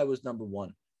pecan pie was number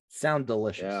 1. Sounded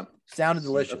delicious. Yeah. Sounded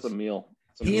delicious. That's a meal.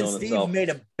 He and Steve made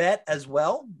a bet as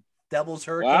well. Devil's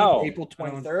Hurricane, Wow. April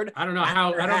 23rd. I don't know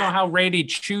how Randy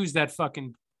chews that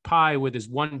fucking pie with his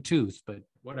one tooth, but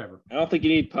whatever. I don't think you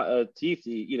need teeth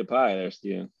to eat a pie there,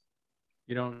 Steven.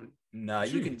 You don't. No,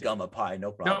 you can gum a pie,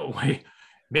 no problem. No, wait.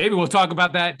 Maybe we'll talk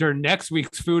about that during next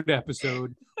week's food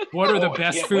episode. What are the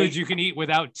best foods you can eat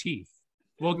without teeth?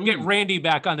 We'll get Randy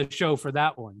back on the show for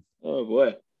that one. Oh,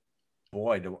 boy.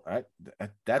 Boy,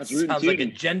 that sounds like an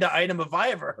agenda item if I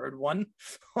ever heard one.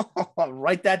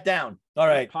 Write that down. All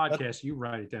right. Podcast, you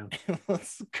write it down.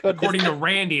 According to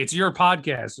Randy, it's your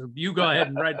podcast. So you go ahead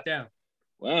and write it down.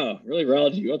 Wow, really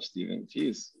riled you up, Steven.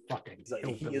 Jeez.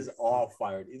 He is all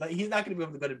fired. He's not going to be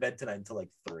able to go to bed tonight until like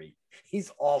 3.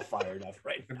 He's all fired up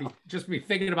right now. Just be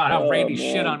thinking about how Randy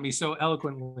shit on me so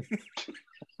eloquently.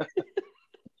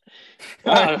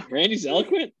 Wow, Randy's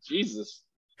eloquent? Jesus.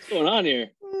 What's going on here?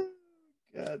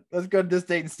 God. Let's go to this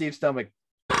date in Steve's stomach.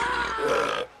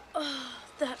 Oh,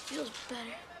 that feels better.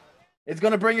 It's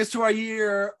going to bring us to our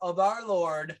year of our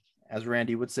Lord, as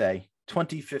Randy would say,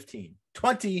 2015.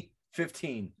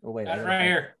 2015. Oh, wait. Right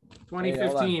here.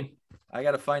 2015. I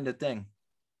got to find the thing.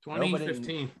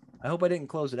 2015. I hope I didn't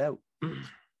close it out.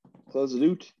 Close it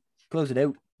out. Close it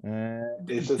out.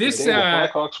 This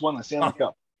Blackhawks won the Stanley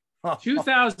Cup.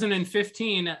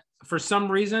 2015, for some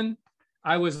reason,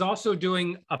 I was also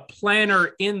doing a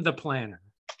planner in the planner.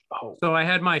 Oh. So I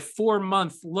had my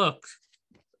 4-month look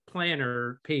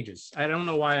planner pages. I don't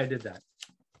know why I did that,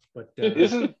 but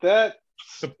isn't that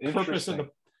the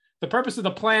purpose of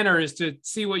the planner is to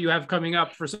see what you have coming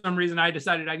up. For some reason, I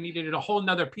decided I needed a whole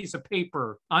nother piece of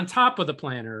paper on top of the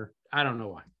planner. I don't know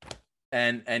why.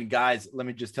 And guys, let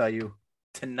me just tell you,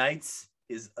 tonight's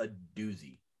is a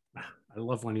doozy. I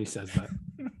love when he says that.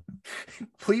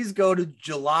 Please go to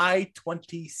July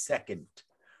 22nd.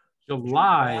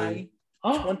 July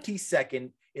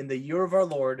 22nd in the year of our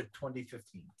Lord,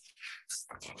 2015.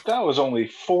 That was only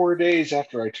 4 days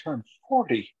after I turned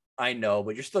 40. I know,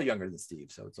 but you're still younger than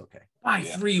Steve, so it's okay. By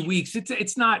 3 weeks.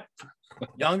 It's not.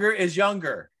 Younger is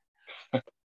younger.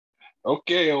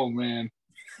 Okay, old man.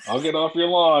 I'll get off your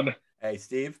lawn. Hey,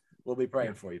 Steve, we'll be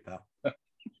praying for you, pal.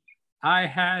 I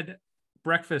had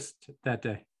breakfast that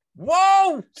day.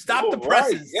 Whoa! Stop the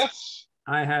presses. Right. Yes.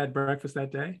 I had breakfast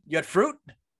that day. You had fruit?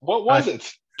 What was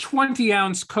it?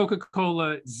 20-ounce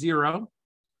Coca-Cola Zero.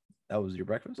 That was your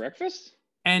breakfast? Breakfast?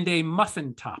 And a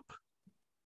muffin top.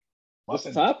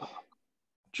 Muffin top?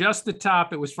 Just the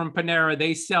top. It was from Panera.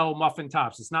 They sell muffin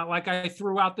tops. It's not like I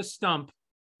threw out the stump.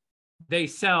 They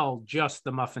sell just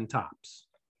the muffin tops.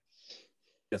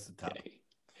 Just the top. Okay.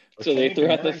 So they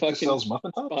threw out the fucking sells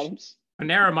muffin tops? bottoms?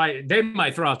 Panera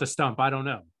might throw out the stump. I don't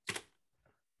know.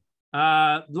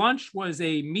 Lunch was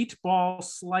a meatball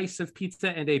slice of pizza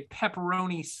and a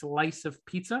pepperoni slice of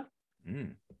pizza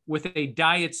with a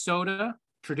diet soda.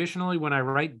 Traditionally, when I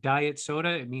write diet soda,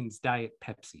 it means Diet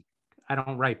Pepsi. I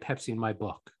don't write Pepsi in my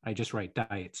book. I just write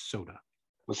diet soda.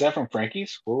 Was that from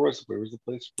Frankie's? Where was the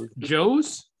place?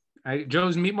 Joe's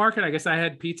Meat Market. I guess I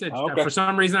had pizza. Oh, okay. For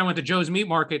some reason, I went to Joe's Meat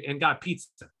Market and got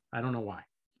pizza. I don't know why.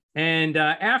 And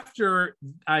after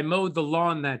I mowed the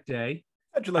lawn that day,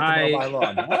 how'd you like to mow my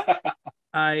lawn?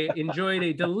 I enjoyed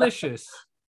a delicious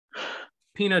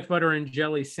peanut butter and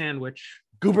jelly sandwich.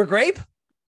 Goober grape?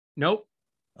 Nope.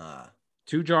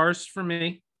 2 jars for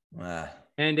me.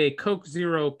 And a Coke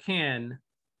Zero can.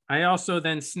 I also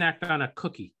then snacked on a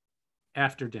cookie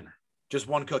after dinner. Just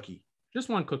one cookie? Just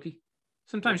one cookie.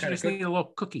 Sometimes you just need a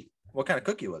little cookie. What kind of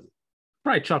cookie was it?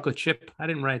 Probably chocolate chip. I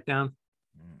didn't write it down.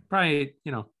 Probably,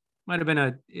 might have been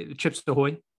a Chips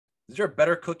Ahoy. Is there a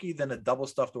better cookie than a double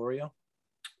stuffed Oreo?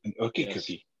 An Ookie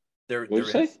cookie. What'd you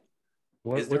say?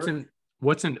 What's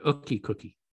an Ookie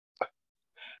cookie?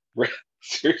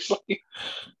 Seriously?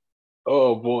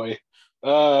 Oh boy.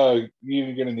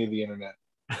 You're gonna need the internet.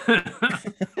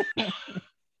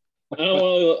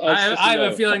 I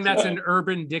have a feeling that's an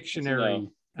Urban Dictionary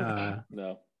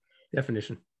no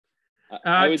definition.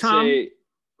 I would Tom, say.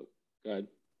 Go ahead.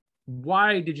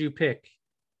 Why did you pick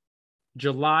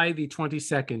July the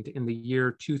 22nd in the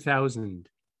year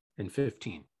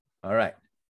 2015? All right.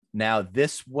 Now,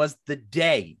 this was the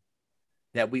day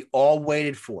that we all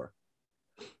waited for.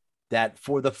 That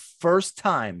for the first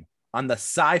time on the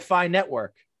Sci-Fi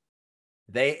Network,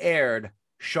 they aired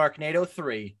Sharknado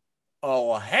 3.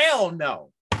 Oh, hell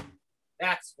no.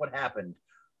 That's what happened.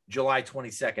 July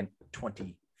 22nd,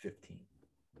 2015.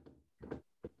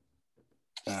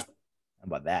 How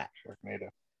about that? Sharknado.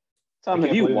 Tom,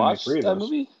 have you watched that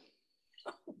movie?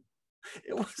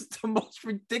 It was the most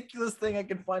ridiculous thing I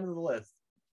could find on the list.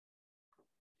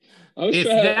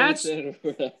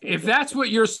 If that's what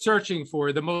you're searching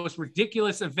for, the most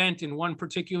ridiculous event in one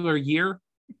particular year,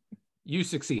 you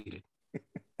succeeded.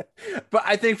 But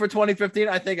I think for 2015,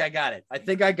 I think I got it.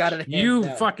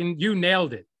 You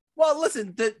nailed it. Well,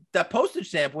 listen, that postage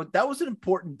stamp, that was an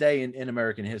important day in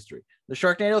American history. The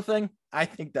Sharknado thing, I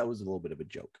think that was a little bit of a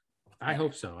joke. I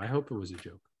hope so. I hope it was a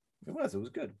joke. It was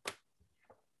good.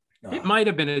 It might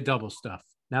have been a double stuff.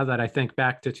 Now that I think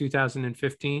back to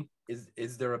 2015.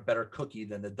 Is there a better cookie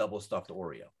than the double stuffed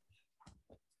Oreo?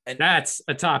 And that's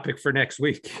a topic for next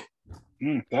week.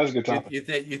 That was a good topic. You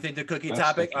think the cookie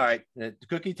topic? All right. The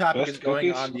cookie topic is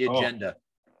going on the agenda.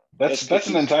 That's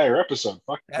an entire episode.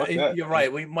 Fuck that. You're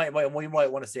right. We might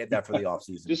want to save that for the off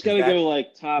season. Just gotta go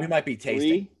like top. We might be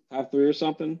tasting top 3 or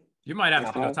something. You might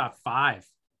have to go top 5.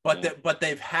 But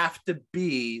they have to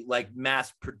be like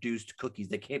mass produced cookies.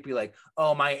 They can't be like,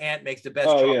 oh, my aunt makes the best.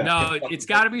 Yeah. No, it's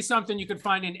got to be something you can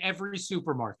find in every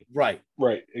supermarket. Right.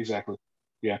 Exactly.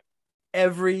 Yeah.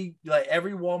 Every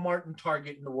Walmart and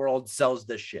Target in the world sells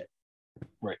this shit.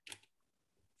 Right.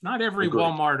 Not every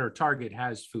Walmart or Target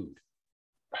has food.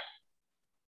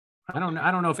 I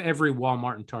don't know if every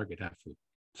Walmart and Target have food.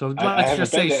 So let's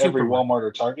just say every Walmart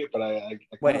or Target, but I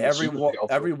wait, every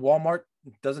Walmart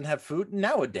doesn't have food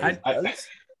nowadays.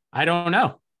 I don't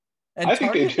know. And I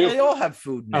think they all have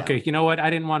food now. Okay, you know what? I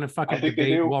didn't want to fucking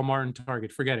debate Walmart and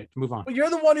Target. Forget it. Move on. Well, you're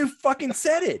the one who fucking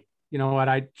said it. You know what?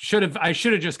 I should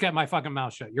have just kept my fucking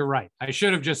mouth shut. You're right. I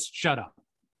should have just shut up.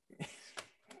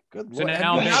 Good so Lord.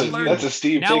 now that's a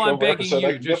Steve now I'm begging episode.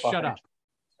 You, just shut up.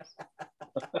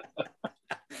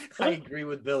 I agree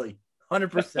with Billy.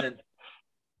 100%.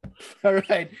 All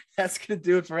right. That's going to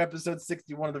do it for episode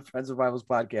 61 of the Friends of Rivals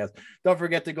podcast. Don't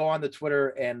forget to go on the Twitter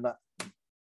and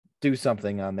do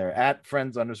something on there at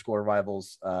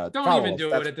friends_rivals. Don't even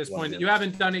do it at this point. You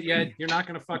haven't done it yet. You're not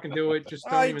going to fucking do it. Just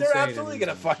don't even say it. They're absolutely going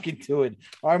to fucking do it.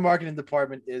 Our marketing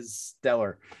department is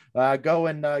stellar. Go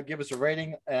and give us a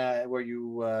rating where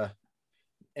you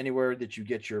anywhere that you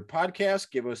get your podcast.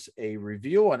 Give us a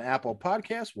review on Apple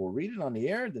Podcasts. We'll read it on the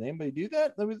air. Did anybody do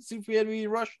that? Let me see if we had any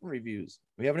Russian reviews.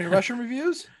 We have any Russian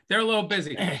reviews? They're a little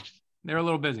busy.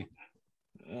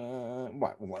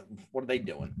 What are they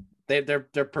doing? They're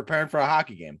preparing for a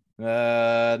hockey game.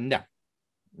 No.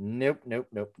 Nope.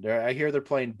 I hear they're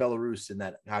playing Belarus in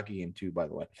that hockey game too, by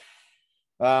the way.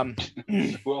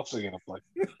 Who else are gonna play?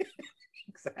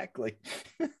 Exactly.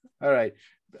 All right.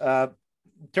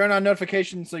 Turn on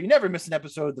notifications so you never miss an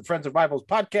episode of the Friends of Rivals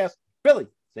podcast. Billy,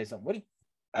 say something, Woody.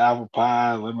 Apple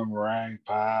pie, lemon meringue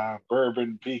pie,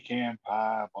 bourbon pecan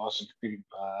pie, Boston cream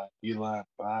pie, key lime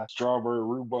pie, strawberry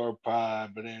rhubarb pie,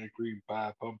 banana cream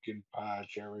pie, pumpkin pie,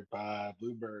 cherry pie,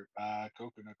 blueberry pie,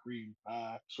 coconut cream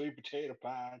pie, sweet potato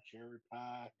pie, cherry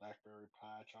pie, blackberry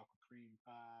pie, chocolate cream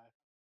pie.